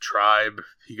 tribe.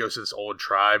 He goes to this old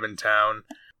tribe in town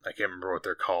I can't remember what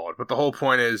they're called, but the whole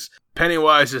point is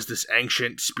Pennywise is this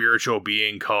ancient spiritual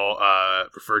being called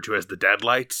referred to as the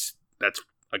Deadlights. That's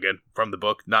again from the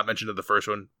book, not mentioned in the first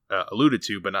one, alluded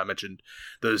to, but not mentioned.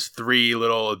 Those 3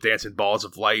 little dancing balls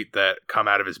of light that come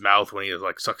out of his mouth when he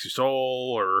like sucks your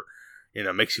soul, or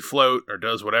makes you float, or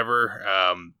does whatever.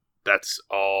 That's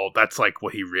all. That's like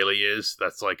what he really is.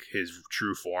 That's like his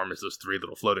true form, is those 3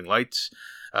 little floating lights.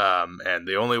 And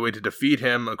the only way to defeat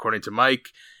him, according to Mike,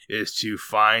 is to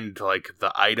find like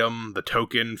the item, the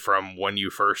token from when you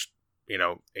first,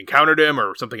 encountered him,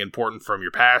 or something important from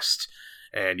your past.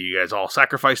 And you guys all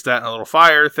sacrifice that in a little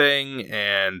fire thing,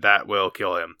 and that will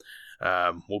kill him.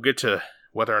 We'll get to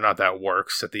whether or not that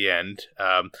works at the end.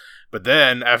 But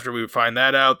then, after we find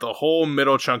that out, the whole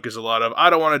middle chunk is a lot of, I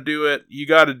don't want to do it, you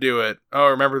gotta do it. Oh,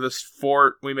 remember this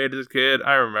fort we made as a kid?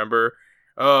 I remember.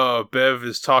 Oh, Bev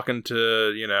is talking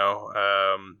to,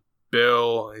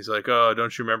 Bill. He's like, oh,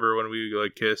 don't you remember when we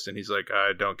like kissed? And he's like,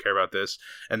 I don't care about this.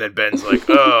 And then Ben's like,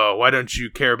 oh, why don't you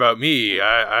care about me?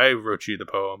 I wrote you the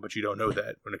poem, but you don't know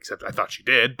that. Except I thought she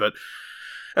did, but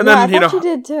and then I thought she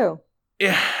did too.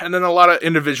 Yeah, and then a lot of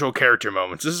individual character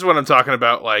moments. This is what I'm talking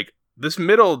about. Like this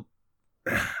middle,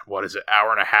 what is it,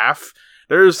 hour and a half?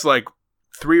 There's like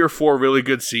 3 or 4 really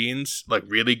good scenes, like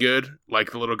really good,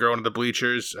 like the little girl in the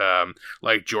bleachers,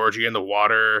 like Georgie in the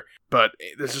water. But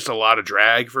there's just a lot of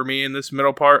drag for me in this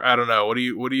middle part. I don't know. What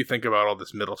do you think about all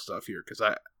this middle stuff here? Because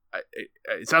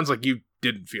it sounds like you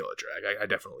didn't feel a drag. I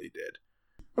definitely did.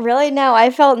 Really? No, I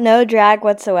felt no drag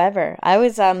whatsoever. I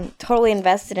was totally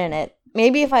invested in it.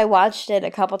 Maybe if I watched it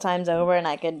a couple times over and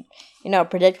I could,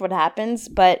 predict what happens.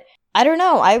 But I don't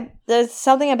know. There's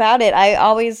something about it.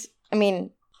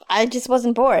 I just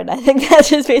wasn't bored. I think that's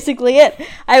just basically it.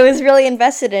 I was really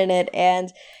invested in it, and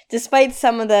despite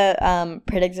some of the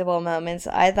predictable moments,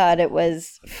 I thought it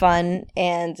was fun,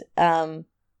 and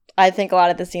I think a lot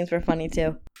of the scenes were funny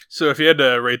too. So if you had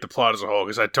to rate the plot as a whole,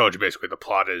 because I told you basically the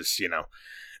plot is,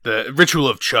 the ritual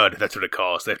of Chud, that's what it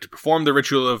calls. They have to perform the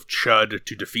ritual of Chud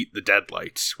to defeat the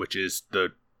Deadlights, which is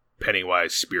the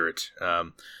Pennywise spirit.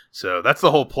 So that's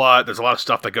the whole plot. There's a lot of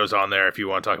stuff that goes on there if you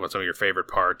want to talk about some of your favorite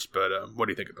parts. But what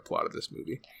do you think of the plot of this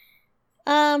movie?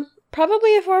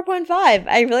 Probably a 4.5.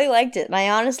 I really liked it. And I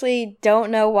honestly don't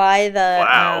know why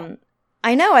Wow.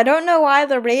 I don't know why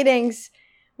the ratings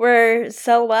were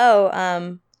so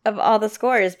low of all the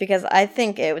scores, because I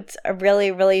think it's a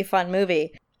really, really fun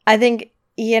movie. I think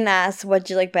Ian asked, what'd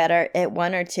you like better, it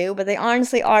 1 or 2? But they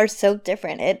honestly are so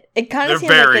different. It kind of seems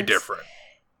very like different.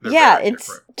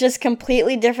 It's just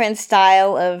completely different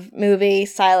style of movie,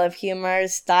 style of humor,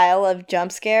 style of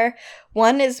jump scare.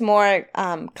 One is more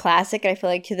classic, I feel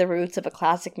like, to the roots of a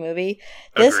classic movie.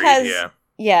 This has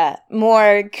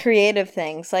more creative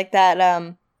things, like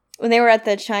that when they were at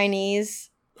the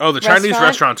Chinese Oh, the Chinese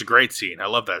restaurant's a great scene. I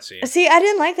love that scene. See, I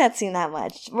didn't like that scene that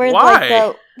much. Where Why?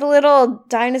 like the little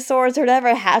dinosaurs or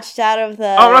whatever hatched out of the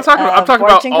I'm not talking about, I'm talking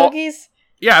about all, cookies.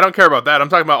 Yeah, I don't care about that. I'm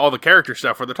talking about all the character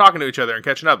stuff where they're talking to each other and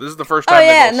catching up. This is the first time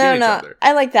they've all seen each other.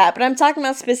 I like that, but I'm talking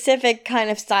about specific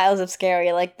kind of styles of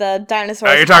scary, like the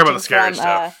dinosaurs. Oh, you're talking about the scary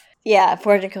stuff. Yeah,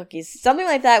 fortune cookies. Something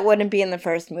like that wouldn't be in the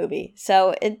first movie.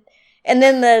 So and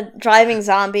then the driving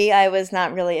zombie, I was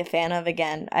not really a fan of.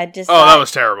 Again, that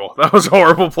was terrible. That was a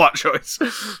horrible plot choice.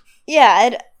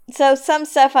 Yeah, so some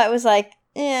stuff I was like,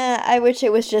 I wish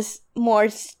it was just more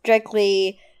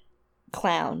strictly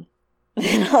clown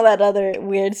than all that other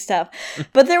weird stuff.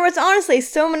 But there was honestly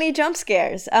so many jump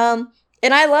scares. And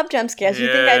I love jump scares. You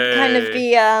think I'd kind of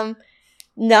be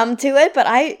numb to it, but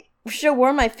I should have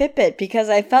worn my Fitbit because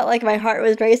I felt like my heart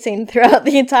was racing throughout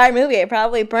the entire movie. I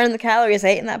probably burned the calories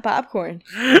eating that popcorn.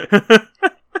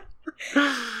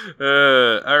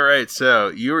 All right, so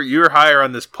you're higher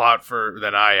on this plot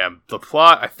than I am. The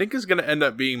plot, I think, is going to end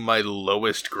up being my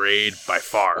lowest grade by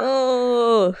far.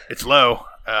 Oh, it's low.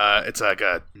 It's like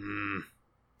a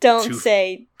don't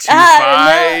say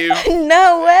 2.5.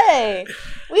 No way.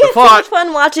 We had so much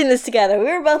fun watching this together. We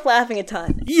were both laughing a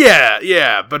ton.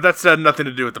 Yeah, but that's had nothing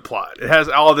to do with the plot. It has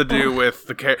all to do with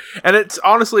the and it's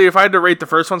honestly, if I had to rate the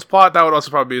first one's plot, that would also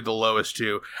probably be the lowest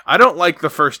too. I don't like the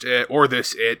first It or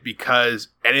this It because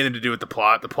anything to do with the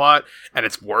plot, and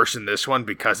it's worse in this one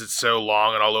because it's so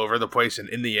long and all over the place. And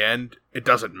in the end,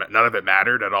 none of it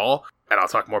mattered at all. And I'll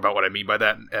talk more about what I mean by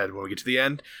that when we get to the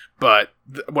end. But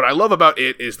what I love about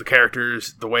it is the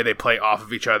characters, the way they play off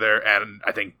of each other, and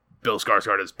I think Bill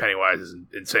Skarsgård as Pennywise is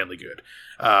insanely good.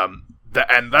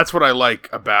 And that's what I like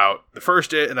about the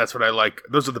first It, and that's what I like.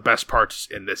 Those are the best parts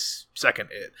in this second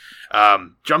It.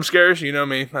 Jump scares, you know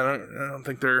me. I don't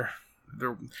think they're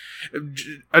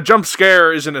a jump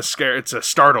scare isn't a scare. It's a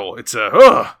startle. It's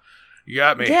a You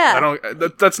got me. Yeah. I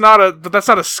don't. That's not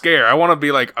a scare. I want to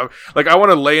be like I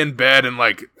want to lay in bed and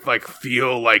like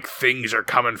feel like things are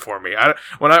coming for me.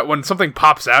 When something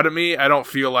pops out at me, I don't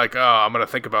feel like, oh, I'm gonna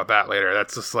think about that later.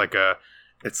 That's just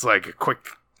it's like a quick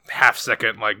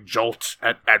half-second like jolt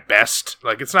at best.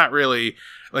 Like, it's not really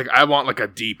like, I want like a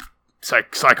deep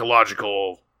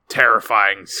psychological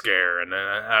terrifying scare, and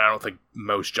I don't think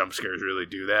most jump scares really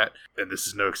do that, and this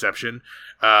is no exception.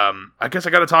 I guess I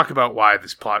gotta talk about why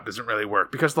this plot doesn't really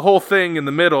work, because the whole thing in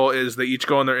the middle is they each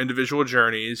go on their individual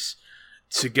journeys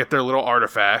to get their little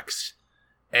artifacts,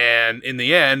 and in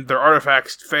the end, their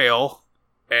artifacts fail,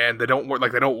 and they don't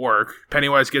work.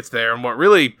 Pennywise gets there, and what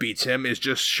really beats him is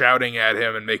just shouting at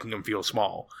him and making him feel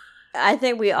small. I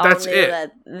think we all knew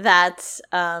that's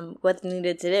what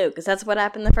needed to do, because that's what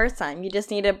happened the first time. You just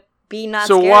need to be not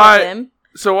scared of him.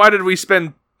 So why did we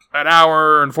spend an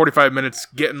hour and 45 minutes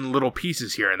getting little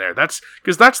pieces here and there? That's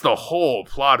because that's the whole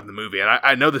plot of the movie, and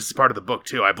I know this is part of the book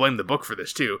too. I blame the book for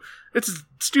this too. It's a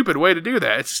stupid way to do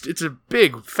that. It's a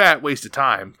big fat waste of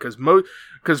time, because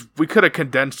we could have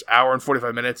condensed hour and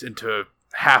 45 minutes into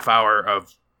half hour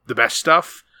of the best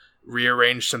stuff,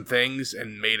 rearranged some things,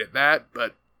 and made it that,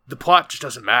 but the plot just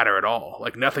doesn't matter at all.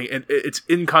 Like, nothing. It's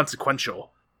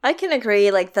inconsequential. I can agree,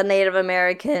 like, the Native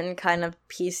American kind of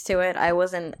piece to it, I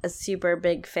wasn't a super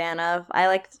big fan of. I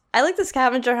like the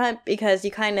scavenger hunt because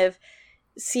you kind of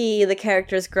see the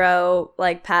characters grow,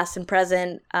 like, past and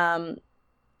present.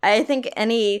 I think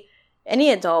any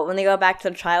adult, when they go back to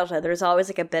their childhood, there's always,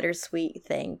 like, a bittersweet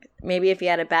thing. Maybe if you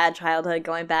had a bad childhood,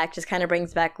 going back just kind of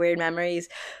brings back weird memories.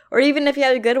 Or even if you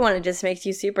had a good one, it just makes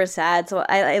you super sad. So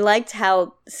I liked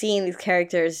how seeing these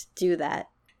characters do that.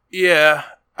 Yeah.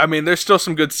 I mean, there's still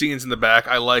some good scenes in the back.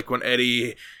 I like when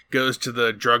Eddie goes to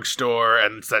the drugstore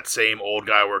and it's that same old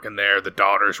guy working there. The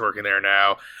daughter's working there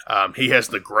now. He has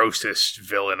the grossest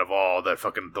villain of all,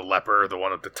 the leper, the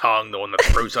one with the tongue, the one that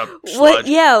throws up sludge.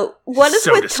 What is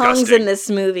so with disgusting. tongues in this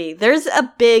movie? There's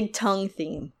a big tongue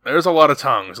theme. There's a lot of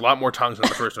tongues, a lot more tongues than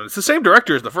the first one. It's the same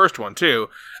director as the first one too.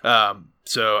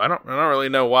 So I don't really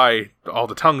know why all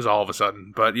the tongues all of a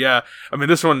sudden, but yeah, I mean,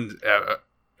 this one,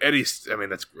 Eddie's, I mean,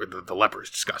 that's the leper is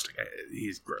disgusting.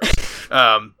 He's gross.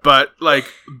 But like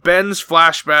Ben's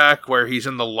flashback where he's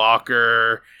in the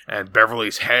locker and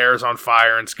Beverly's hair's on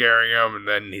fire and scaring him, and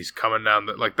then he's coming down.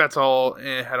 That's all.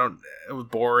 It was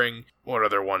boring. What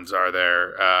other ones are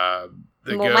there?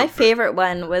 My favorite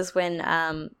one was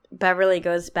when Beverly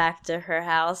goes back to her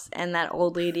house and that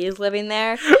old lady is living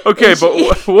there. Okay, but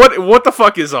what the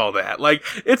fuck is all that? Like,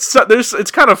 it's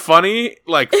kind of funny,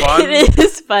 like fun. It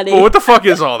is funny. But what the fuck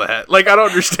is all that? Like, I don't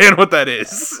understand what that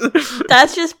is.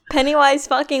 That's just Pennywise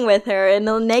fucking with her and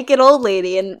the naked old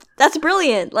lady, and that's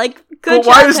brilliant. Like, good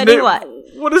job, Pennywise.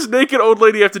 What does naked old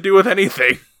lady have to do with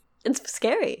anything? It's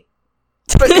scary.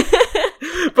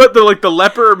 But the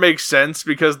leper makes sense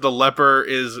because the leper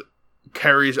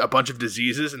carries a bunch of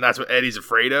diseases, and that's what Eddie's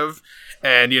afraid of.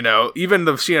 And, even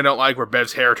the scene I don't like where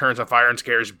Bev's hair turns on fire and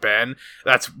scares Ben,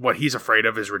 that's what he's afraid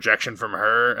of, is rejection from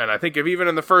her. And I think even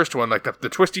in the first one, like the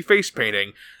twisty face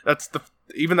painting, that's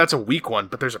a weak one,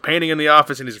 but there's a painting in the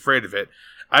office and he's afraid of it.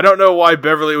 I don't know why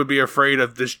Beverly would be afraid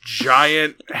of this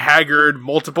giant, haggard,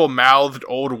 multiple-mouthed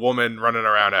old woman running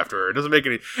around after her. It doesn't make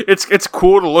any... It's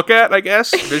cool to look at, I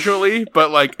guess, visually, but,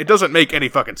 like, it doesn't make any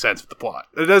fucking sense with the plot.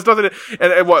 It has nothing to...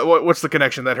 And what's the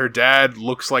connection? That her dad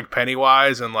looks like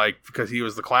Pennywise, and, like, because he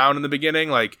was the clown in the beginning?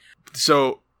 Like,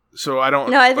 so I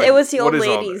don't... No, it was the old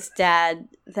lady's dad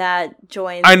that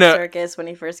joined the circus when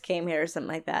he first came here or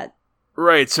something like that.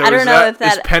 Right, so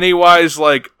is Pennywise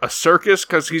like a circus?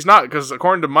 Because he's not, because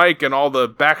according to Mike and all the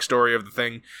backstory of the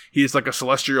thing, he's like a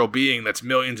celestial being that's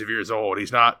millions of years old.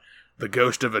 He's not the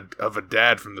ghost of a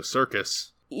dad from the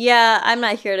circus. Yeah, I'm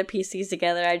not here to piece these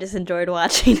together. I just enjoyed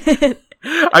watching it.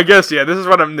 I guess, yeah, this is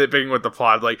what I'm nitpicking with the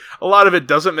plot. Like, a lot of it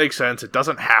doesn't make sense. It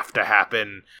doesn't have to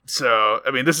happen. So, I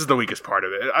mean, this is the weakest part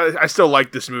of it. I still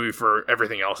like this movie for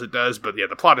everything else it does, but yeah,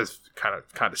 the plot is kind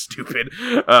of stupid.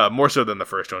 More so than the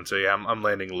first one, so yeah, I'm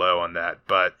landing low on that.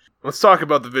 But let's talk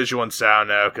about the visual and sound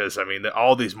now, because, I mean,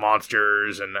 all these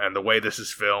monsters and the way this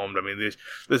is filmed, I mean,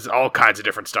 there's all kinds of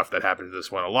different stuff that happened in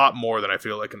this one. A lot more than I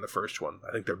feel like in the first one.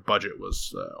 I think their budget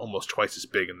was almost twice as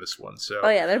big in this one. So, oh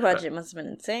yeah, their budget must have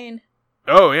been insane.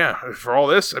 Oh, yeah. For all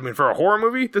this, I mean, for a horror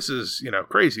movie, this is,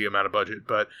 crazy amount of budget.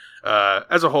 But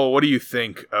as a whole, what do you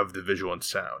think of the visual and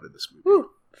sound in this movie? Woo,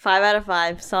 5 out of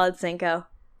 5. Solid Cinco.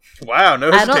 Wow,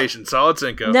 no hesitation. Solid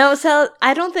Cinco. No, so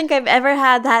I don't think I've ever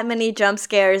had that many jump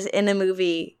scares in a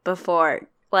movie before,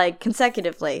 like,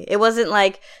 consecutively. It wasn't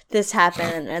like this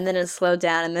happened and then it slowed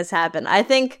down and this happened. I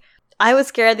think I was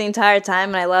scared the entire time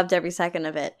and I loved every second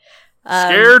of it.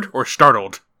 Scared or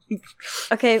startled?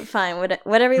 Okay, fine.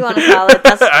 Whatever you want to call it.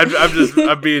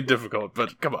 I'm being difficult,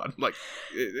 but come on, like.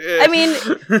 I mean,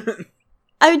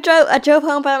 I drove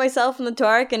home by myself in the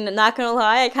dark, and not gonna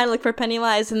lie, I kind of looked for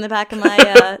Pennywise in the back of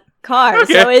my car.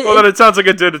 Okay, So then it sounds like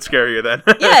it did scare you then.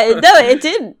 Yeah, no, it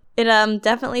did. It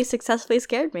definitely successfully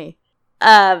scared me.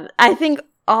 I think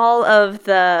all of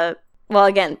the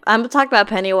again, I'm gonna talk about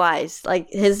Pennywise, like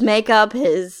his makeup,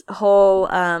 his whole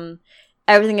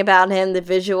everything about him, the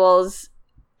visuals.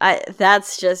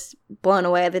 That's just blown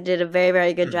away. They did a very,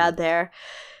 very good job there.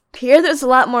 Here, there's a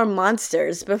lot more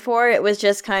monsters. Before, it was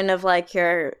just kind of like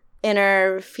your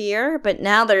inner fear, but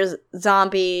now there's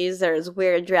zombies, there's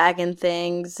weird dragon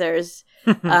things, there's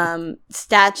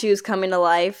statues coming to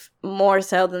life, more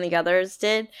so than the others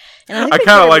did. And I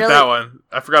kind of like that one.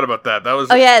 I forgot about that. That was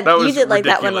you did ridiculous. like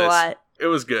that one a lot. It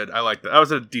was good. I liked that. That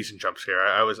was a decent jump scare.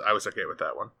 I was okay with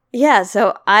that one. Yeah,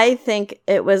 so I think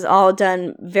it was all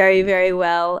done very, very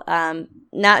well.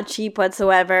 Not cheap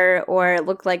whatsoever, or it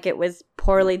looked like it was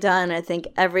poorly done. I think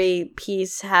every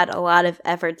piece had a lot of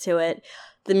effort to it.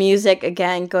 The music,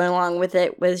 again, going along with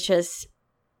it, was just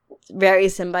very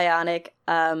symbiotic.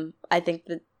 I think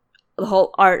the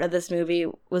whole art of this movie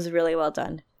was really well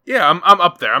done. Yeah, I'm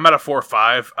up there. I'm at a 4 or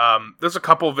 5. There's a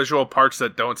couple visual parts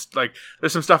that don't, like,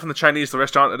 there's some stuff in the Chinese, the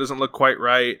restaurant, that doesn't look quite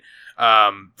right.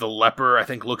 The leper, I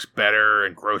think, looks better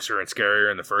and grosser and scarier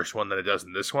in the first one than it does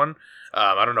in this one.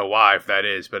 I don't know why, if that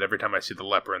is, but every time I see the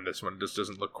leper in this one, it just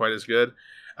doesn't look quite as good.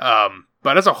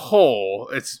 But as a whole,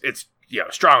 it's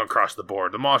strong across the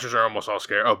board. The monsters are almost all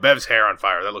scary. Oh, Bev's hair on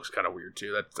fire. That looks kind of weird,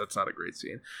 too. That's not a great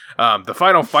scene. The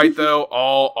final fight, though,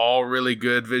 all really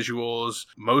good visuals.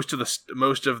 Most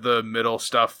of the middle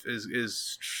stuff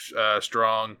is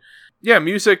strong. Yeah,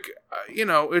 music,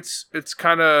 it's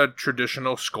kind of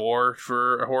traditional score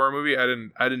for a horror movie. I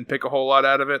didn't pick a whole lot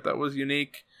out of it that was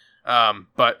unique.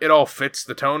 But it all fits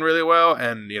the tone really well,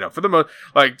 and for the most,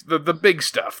 like the big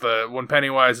stuff, when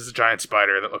Pennywise is a giant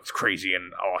spider that looks crazy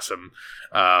and awesome,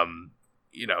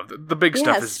 the big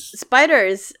stuff is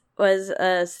spiders was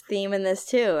a theme in this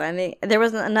too. I mean, there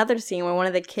was another scene where one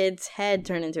of the kids' head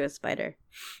turned into a spider.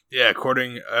 Yeah,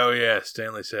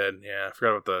 Stanley said. Yeah, I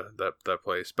forgot about that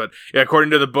place, but yeah, according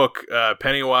to the book,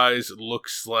 Pennywise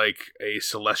looks like a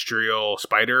celestial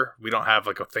spider. We don't have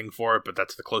like a thing for it, but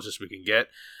that's the closest we can get.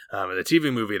 In the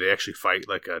TV movie, they actually fight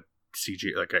like a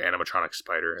CG, like an animatronic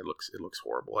spider. It looks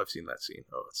horrible. I've seen that scene.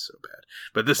 Oh, it's so bad.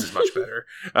 But this is much better.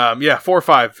 4 or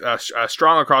 5,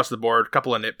 strong across the board. A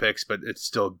couple of nitpicks, but it's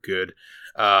still good.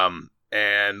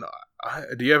 And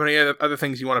do you have any other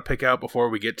things you want to pick out before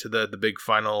we get to the big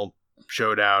final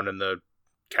showdown in the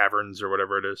caverns or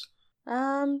whatever it is?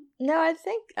 No, I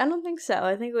don't think so.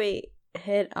 I think we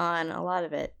hit on a lot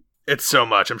of it. It's so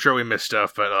much. I'm sure we missed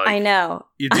stuff, but I know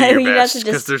you do your best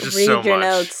because there's just so much.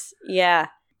 Notes. Yeah.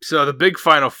 So the big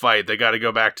final fight, they got to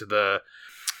go back to the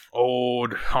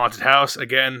old haunted house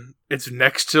again. It's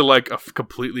next to like a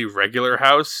completely regular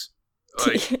house.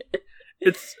 Like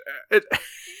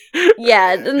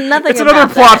yeah, nothing. It's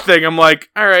another plot thing. I'm like,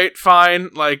 all right, fine.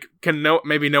 Like,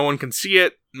 maybe no one can see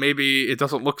it. Maybe it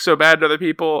doesn't look so bad to other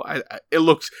people. It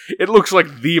looks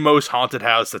like the most haunted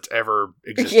house that's ever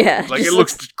existed. Yeah, like it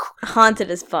looks haunted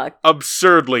as fuck,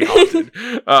 absurdly haunted.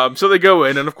 So they go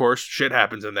in, and of course, shit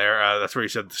happens in there. That's where you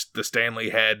said the Stanley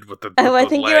head with the. I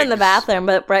think you're in the bathroom,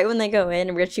 but right when they go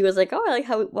in, Richie was like, "Oh, I like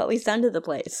what we've done to the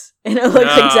place," and it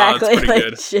looks exactly like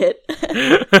good. Shit.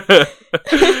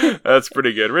 That's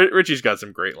pretty good. Richie's got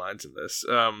some great lines in this.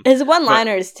 His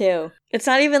one-liners too. It's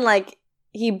not even like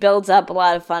he builds up a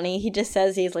lot of funny. He just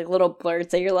says these like little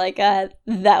blurts that you're like, that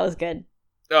was good.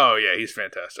 Oh yeah, he's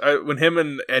fantastic. When him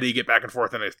and Eddie get back and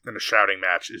forth in a shouting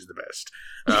match is the best.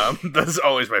 That's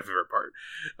always my favorite part.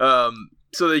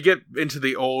 So they get into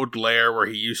the old lair where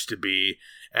he used to be,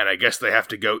 and I guess they have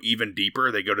to go even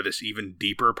deeper. They go to this even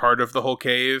deeper part of the whole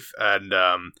cave, and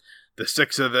the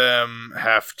 6 of them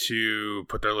have to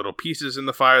put their little pieces in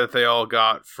the fire that they all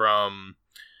got from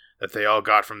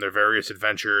their various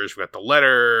adventures. We got the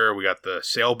letter, we got the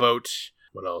sailboat.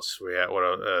 What else?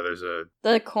 There's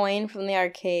the coin from the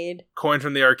arcade. Coin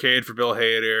from the arcade for Bill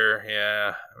Hader.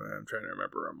 Yeah, I'm trying to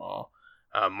remember them all.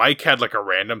 Mike had like a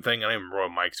random thing. I don't even remember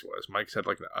what Mike's was. Mike's had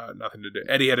like nothing to do.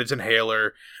 Eddie had his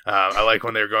inhaler. I like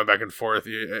when they were going back and forth.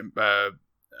 And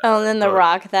then the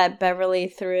rock that Beverly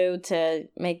threw to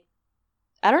make.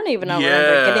 I don't even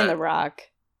remember getting the rock.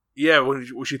 Yeah, when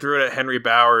she threw it at Henry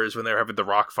Bowers when they were having the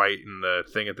rock fight in the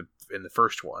thing in the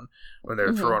first one, when they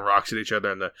were throwing rocks at each other.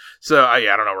 I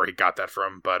don't know where he got that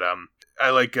from, but I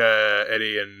like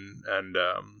Eddie and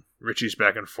Richie's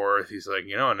back and forth. He's like,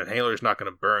 an inhaler's not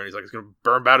going to burn. He's like, it's going to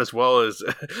burn about as well as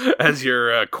as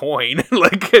your coin.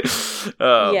 Like,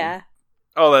 yeah.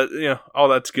 All that, all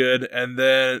that's good. And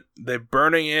then they're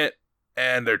burning it,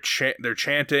 and they're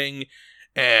chanting,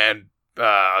 and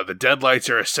the deadlights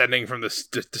are descending from the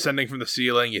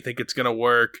ceiling. You think it's going to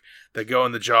work. They go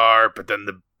in the jar, but then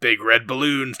the big red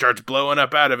balloon starts blowing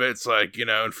up out of it. It's like,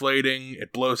 inflating.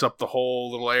 It blows up the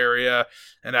whole little area,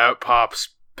 and out pops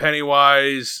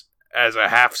Pennywise as a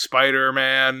half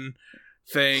Spider-Man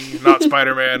thing. Not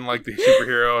Spider-Man like the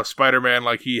superhero. Spider-Man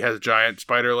like he has giant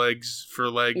spider legs for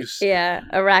legs. Yeah,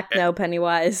 Arachno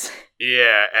Pennywise.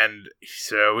 Yeah, and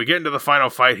so we get into the final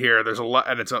fight here. There's a lot,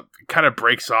 and it kind of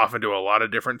breaks off into a lot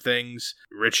of different things.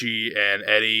 Richie and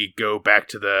Eddie go back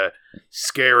to the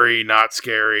scary, not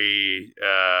scary,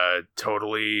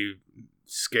 totally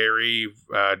scary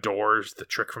doors, the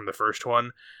trick from the first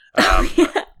one.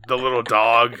 The little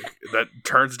dog that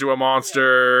turns into a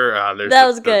monster. That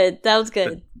was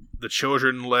good. The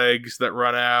children legs that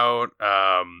run out.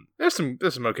 There's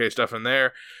some okay stuff in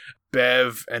there.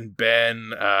 Bev and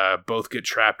Ben both get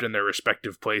trapped in their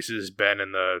respective places. Ben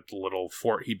in the little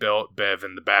fort he built. Bev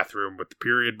in the bathroom with the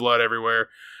period blood everywhere.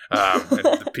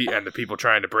 And the people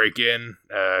trying to break in,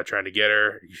 trying to get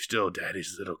her. You're still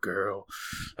Daddy's little girl.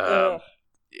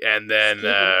 And then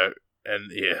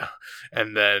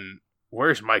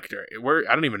where's Mike?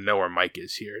 I don't even know where Mike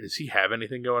is here. Does he have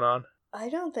anything going on? I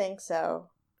don't think so.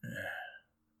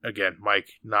 Again, Mike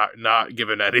not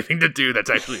given anything to do that's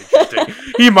actually interesting.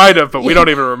 He might have, but we don't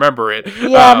even remember it.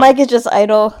 Yeah, Mike is just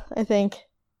idle, I think.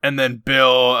 And then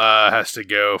Bill has to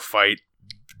go fight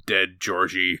dead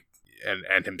Georgie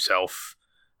and himself.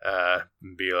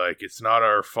 And be like, it's not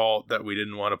our fault that we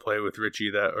didn't want to play with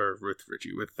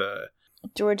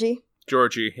Georgie.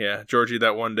 Georgie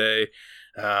that one day.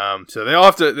 So they all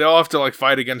have to like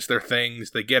fight against their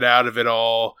things. They get out of it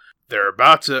all. They're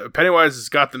about to. Pennywise has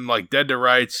got them like dead to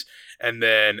rights, and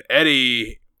then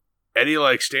Eddie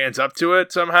like stands up to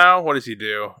it somehow. What does he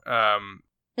do?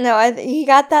 No, he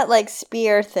got that like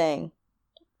spear thing.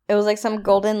 It was like some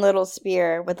golden little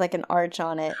spear with like an arch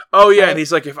on it. Oh yeah, and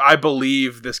he's like, if I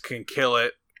believe this can kill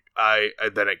it,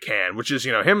 then it can. Which is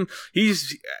him.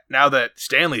 He's now that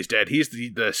Stanley's dead. He's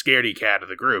the scaredy cat of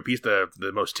the group. He's the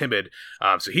most timid.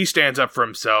 So he stands up for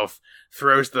himself.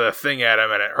 Throws the thing at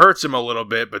him, and it hurts him a little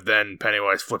bit, but then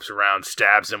Pennywise flips around,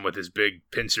 stabs him with his big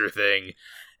pincer thing.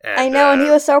 And, I know, and he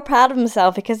was so proud of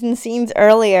himself, because in scenes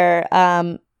earlier,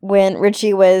 when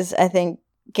Richie was, I think,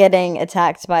 getting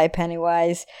attacked by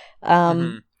Pennywise,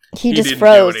 he just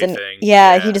froze, and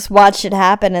he just watched it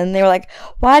happen, and they were like,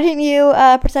 why didn't you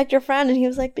protect your friend? And he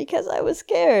was like, because I was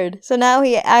scared. So now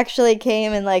he actually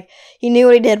came, and like, he knew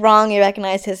what he did wrong, he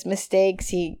recognized his mistakes,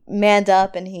 he manned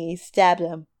up, and he stabbed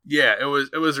him. Yeah, it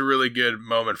was a really good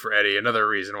moment for Eddie. Another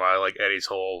reason why I like Eddie's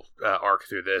whole arc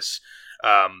through this.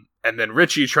 And then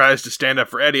Richie tries to stand up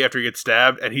for Eddie after he gets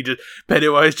stabbed, and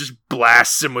Pennywise just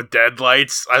blasts him with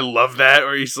deadlights. I love that.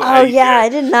 Where he's like, I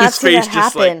did not see that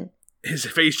happen. His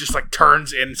face just like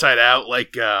turns inside out,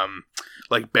 like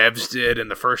Bev's did in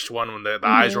the first one when the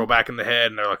eyes roll back in the head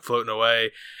and they're like floating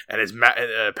away, and his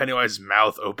Pennywise's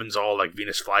mouth opens all like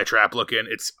Venus flytrap looking.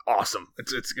 It's awesome.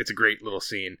 It's a great little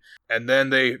scene. And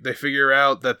then they figure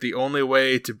out that the only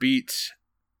way to beat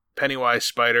Pennywise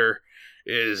Spider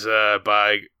is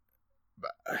by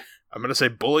I'm gonna say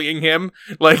bullying him.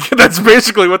 Like, that's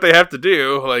basically what they have to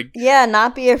do. Like, yeah,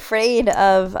 not be afraid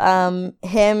of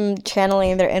him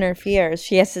channeling their inner fears.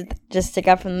 She has to just stick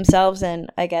up for themselves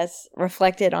and, I guess,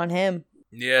 reflect it on him.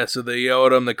 Yeah, so they yell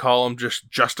at him. They call him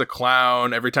just a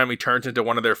clown. Every time he turns into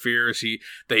one of their fears,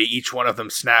 each one of them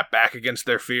snap back against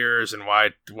their fears, and why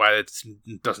it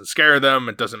doesn't scare them.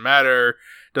 It doesn't matter.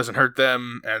 Doesn't hurt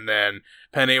them. And then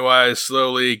Pennywise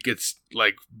slowly gets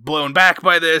like blown back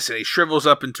by this, and he shrivels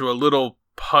up into a little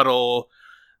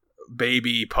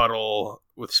baby puddle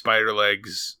with spider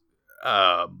legs,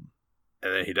 and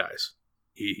then he dies.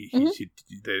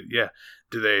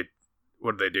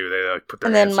 What do they do? They like put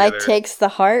their hands together. And then Mike takes the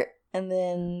heart, and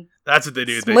then that's what they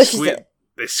do.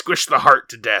 They squish the heart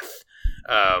to death,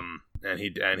 and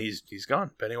he's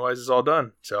gone. Pennywise is all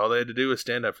done. So all they had to do was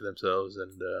stand up for themselves,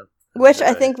 and which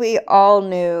I think we all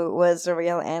knew was the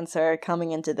real answer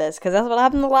coming into this, because that's what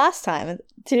happened the last time.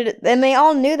 And they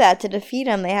all knew that to defeat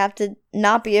him, they have to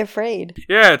not be afraid.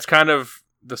 Yeah, it's kind of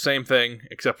the same thing,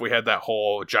 except we had that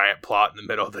whole giant plot in the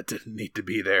middle that didn't need to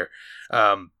be there.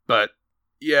 But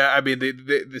yeah, I mean, they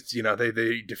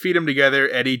defeat him together.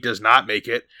 Eddie does not make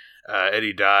it.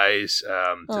 Eddie dies.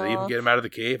 Did they even get him out of the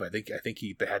cave? I think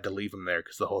they had to leave him there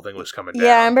because the whole thing was coming down.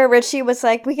 Yeah, I remember Richie was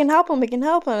like, we can help him,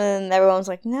 and everyone was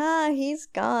like, nah, he's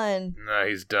gone. No,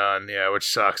 he's done. Yeah, which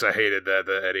sucks. I hated that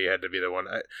Eddie had to be the one.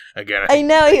 I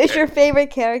know, he was your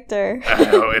favorite character. I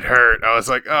know, it hurt. I was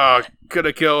like, oh, could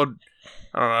have killed,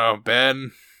 I don't know,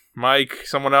 Ben, Mike,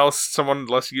 someone else, someone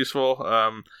less useful.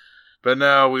 But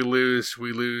no, we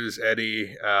lose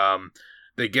Eddie.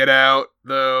 They get out,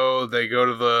 though. They go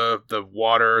to the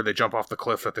water. They jump off the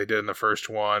cliff that they did in the first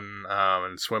one,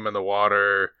 and swim in the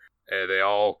water. And they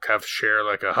all share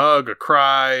like a hug, a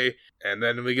cry, and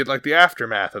then we get like the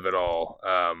aftermath of it all.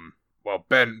 Well,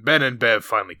 Ben and Bev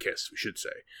finally kiss, we should say.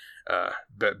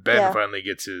 Ben finally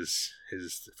gets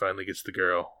finally gets the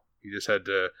girl. He just had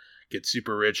to get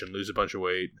super rich and lose a bunch of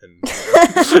weight. And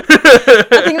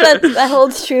I think that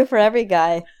holds true for every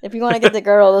guy. If you want to get the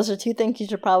girl, those are two things you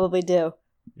should probably do.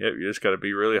 Yep, you just got to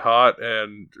be really hot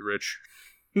and rich.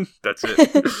 That's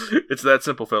it. It's that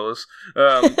simple, fellas.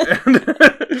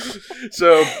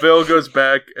 So Bill goes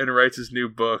back and writes his new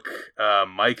book.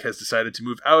 Mike has decided to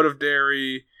move out of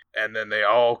Derry, and then they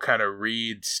all kind of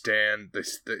read Stan.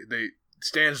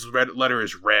 Stan's letter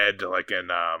is read like in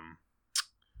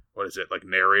what is it, like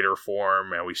narrator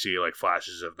form, and we see like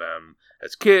flashes of them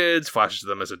as kids, flashes of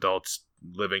them as adults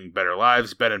living better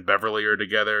lives. Ben and Beverly are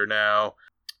together now.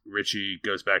 Richie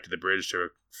goes back to the bridge to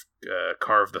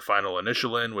carve the final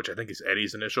initial in, which I think is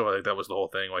Eddie's initial. I think that was the whole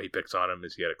thing why he picks on him,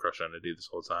 is he had a crush on Eddie this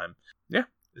whole time. Yeah,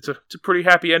 it's a pretty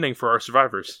happy ending for our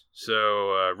survivors.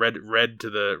 So red to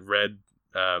the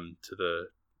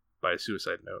by a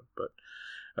suicide note, but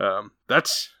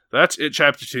that's it.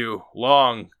 Chapter 2,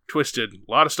 long, twisted,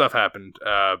 a lot of stuff happened.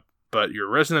 But your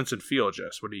resonance and feel,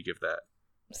 Jess, what do you give that?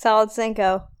 Solid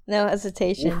Cinco, no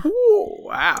hesitation. Ooh,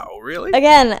 wow, really?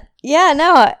 Again, yeah,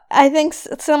 no, I think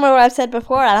similar to what I've said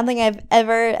before. I don't think I've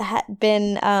ever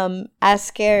been as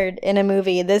scared in a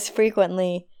movie this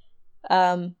frequently.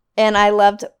 And I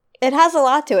loved, it has a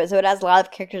lot to it, so it has a lot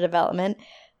of character development.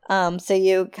 So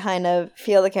you kind of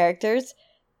feel the characters.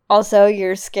 Also,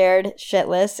 you're scared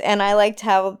shitless, and I liked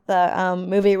how the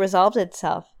movie resolved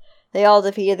itself. They all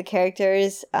defeated the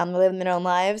characters, living their own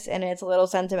lives, and it's a little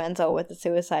sentimental with the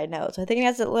suicide note. So I think it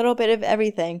has a little bit of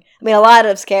everything. I mean, a lot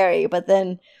of scary, but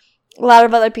then a lot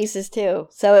of other pieces too.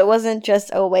 So it wasn't just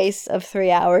a waste of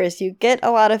 3 hours. You get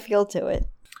a lot of feel to it.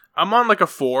 I'm on like a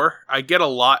 4. I get a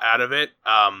lot out of it.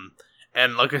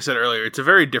 And like I said earlier, it's a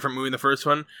very different movie than the first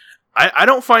one. I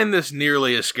don't find this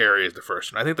nearly as scary as the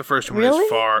first one. I think the first one is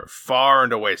far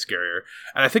and away scarier.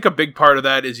 And I think a big part of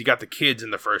that is you got the kids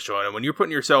in the first one. And when you're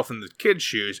putting yourself in the kids'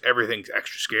 shoes, everything's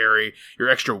extra scary. You're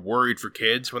extra worried for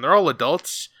kids. When they're all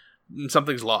adults,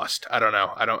 something's lost. I don't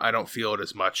know. I don't feel it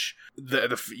as much.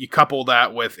 You couple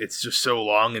that with it's just so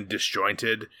long and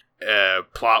disjointed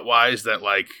plot-wise that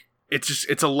like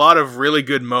it's a lot of really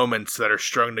good moments that are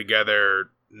strung together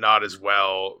not as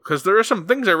well, because there are some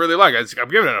things I really like. I'm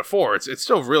giving it a 4. It's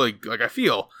still really like I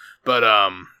feel, but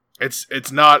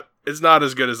it's not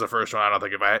as good as the first one. I don't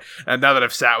think and now that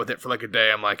I've sat with it for like a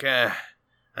day, I'm like, I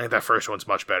think that first one's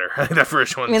much better. I think that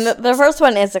first one. I mean, the first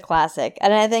one is a classic,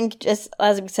 and I think just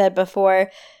as we said before,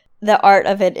 the art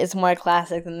of it is more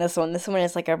classic than this one. This one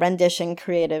is like a rendition,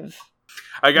 creative.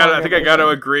 I think I got to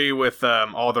agree with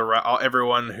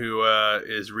everyone who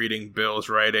is reading Bill's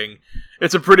writing.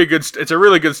 It's a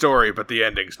really good story, but the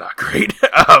ending's not great.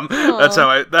 That's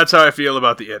how I feel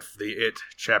about the It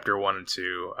chapter 1 and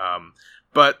 2.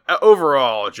 But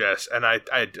overall, Jess, and I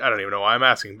don't even know why I'm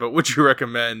asking, but would you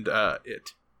recommend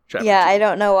It chapter 2? I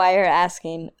don't know why you're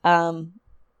asking.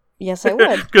 Yes, I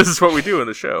would, because it's what we do in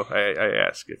the show. I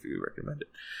ask if you recommend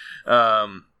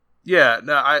it. Yeah,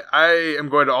 no, I am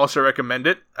going to also recommend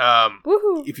it.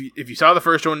 Woohoo. If you saw the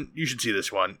first one, you should see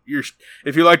this one.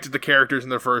 If you liked the characters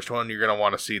in the first one, you're going to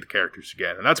want to see the characters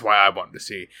again, and that's why I wanted to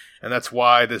see, and that's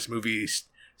why this movie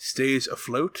stays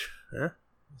afloat.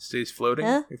 Stays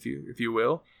floating, if you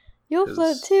will. You'll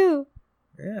float too.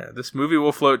 Yeah, this movie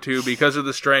will float too because of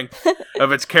the strength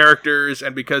of its characters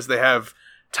and because they have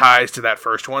ties to that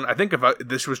first one. I think if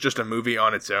this was just a movie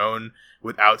on its own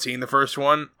without seeing the first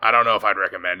one, I don't know if I'd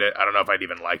recommend it. I don't know if I'd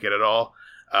even like it at all.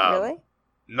 Really?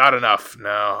 Not enough,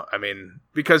 no. I mean,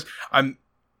 because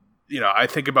I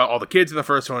think about all the kids in the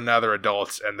first one, now they're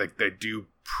adults, and they do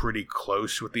pretty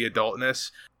close with the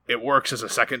adultness. It works as a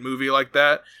second movie like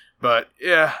that, but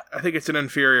yeah, I think it's an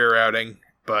inferior outing,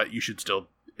 but you should still,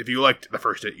 if you liked the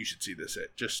first It, you should see this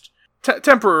It. Just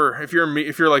temper, if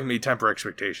you're like me, temper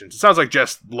expectations. It sounds like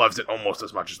Jess loves it almost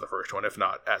as much as the first one, if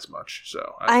not as much.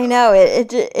 So I know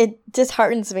it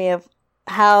disheartens me of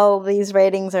how these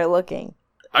ratings are looking.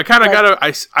 I kind of gotta.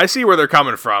 I see where they're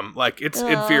coming from. Like, it's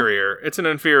inferior. It's an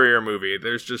inferior movie.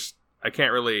 There's just I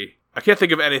can't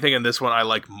think of anything in this one I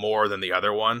like more than the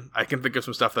other one. I can think of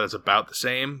some stuff that is about the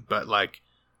same, but like,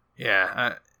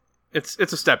 yeah, it's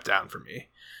a step down for me.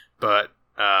 But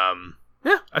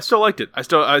yeah, I still liked it.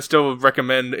 I still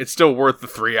recommend. It's still worth the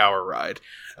 3-hour ride.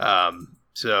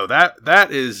 So that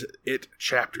is It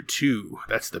Chapter 2.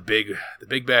 That's the big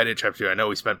bad It Chapter 2. I know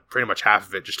we spent pretty much half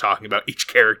of it just talking about each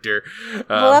character.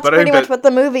 Well, that's pretty much what the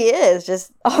movie is.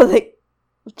 Just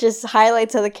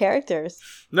highlights of the characters.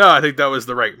 No, I think that was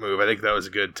the right move. I think that was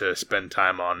good to spend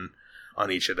time on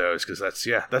each of those, because that's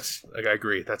like, I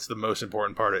agree. That's the most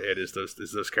important part of it, is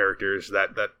those characters,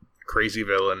 that crazy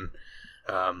villain.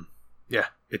 Yeah,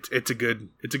 it's a good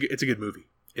movie.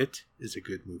 It is a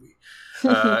good movie.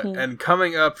 And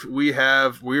coming up, we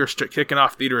are kicking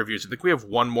off theater reviews. I think we have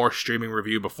one more streaming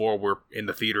review before we're in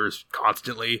the theaters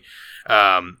constantly.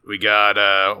 We got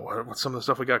what's some of the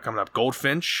stuff we got coming up?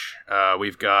 Goldfinch.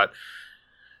 We've got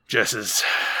Jess's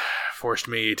forced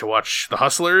me to watch The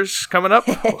Hustlers coming up.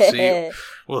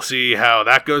 We'll see how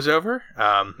that goes over.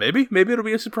 Maybe it'll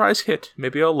be a surprise hit.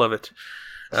 Maybe I'll love it.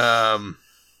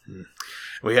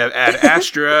 We have Ad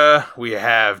Astra. We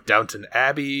have Downton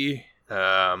Abbey.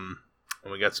 And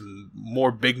we got some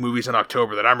more big movies in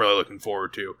October that I'm really looking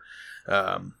forward to.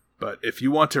 But if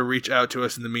you want to reach out to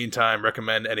us in the meantime,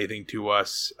 recommend anything to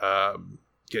us,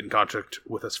 get in contact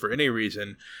with us for any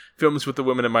reason, Films with the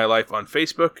Women in My Life on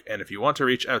Facebook. And if you want to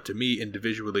reach out to me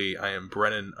individually, I am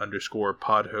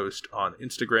Brennan_podhost on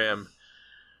Instagram.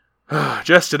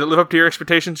 Jess, did it live up to your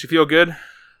expectations? You feel good?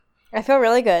 I feel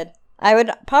really good. I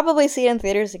would probably see it in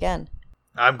theaters again.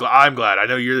 I'm glad. I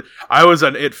know I was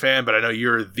an It fan, but I know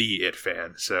you're the It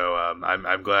fan. So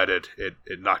I'm glad it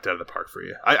knocked out of the park for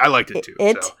you. I liked it too.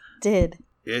 It did.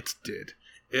 It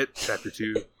Chapter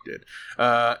 2 did.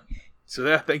 So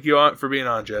yeah, thank you all for being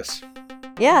on, Jess.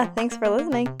 Yeah, thanks for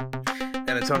listening. And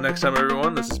until next time,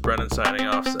 everyone, this is Brennan signing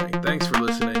off, saying thanks for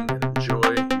listening and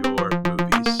enjoy your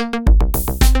movies.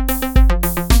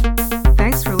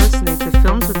 Thanks for listening to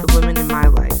Films with the Women in My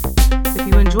Life. If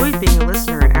you enjoyed being a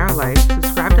listener in our life,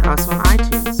 subscribe to us on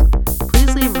iTunes.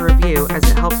 Please leave a review, as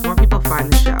it helps more people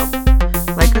find the show.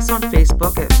 Like us on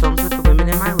Facebook at Films with the Women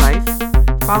in My Life.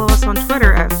 Follow us on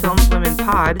Twitter at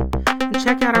FilmsWomenPod. And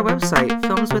check out our website,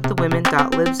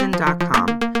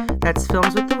 filmswiththewomen.libsyn.com. That's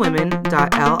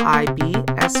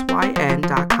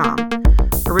filmswiththewomen.libsyn.com.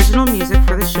 Original music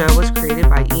for the show was created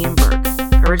by Ian Burke.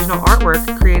 Original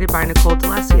artwork created by Nicole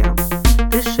D'Alessio.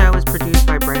 This show is produced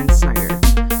by Brennan Snyder.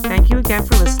 Thank you again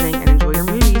for listening,